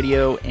 Stitcher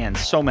Radio, and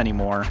so many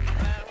more.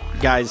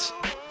 Guys,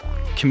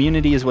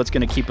 community is what's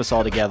going to keep us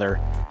all together.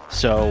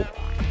 So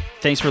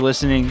thanks for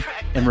listening.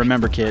 And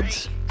remember,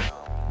 kids,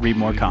 read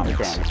more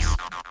comics.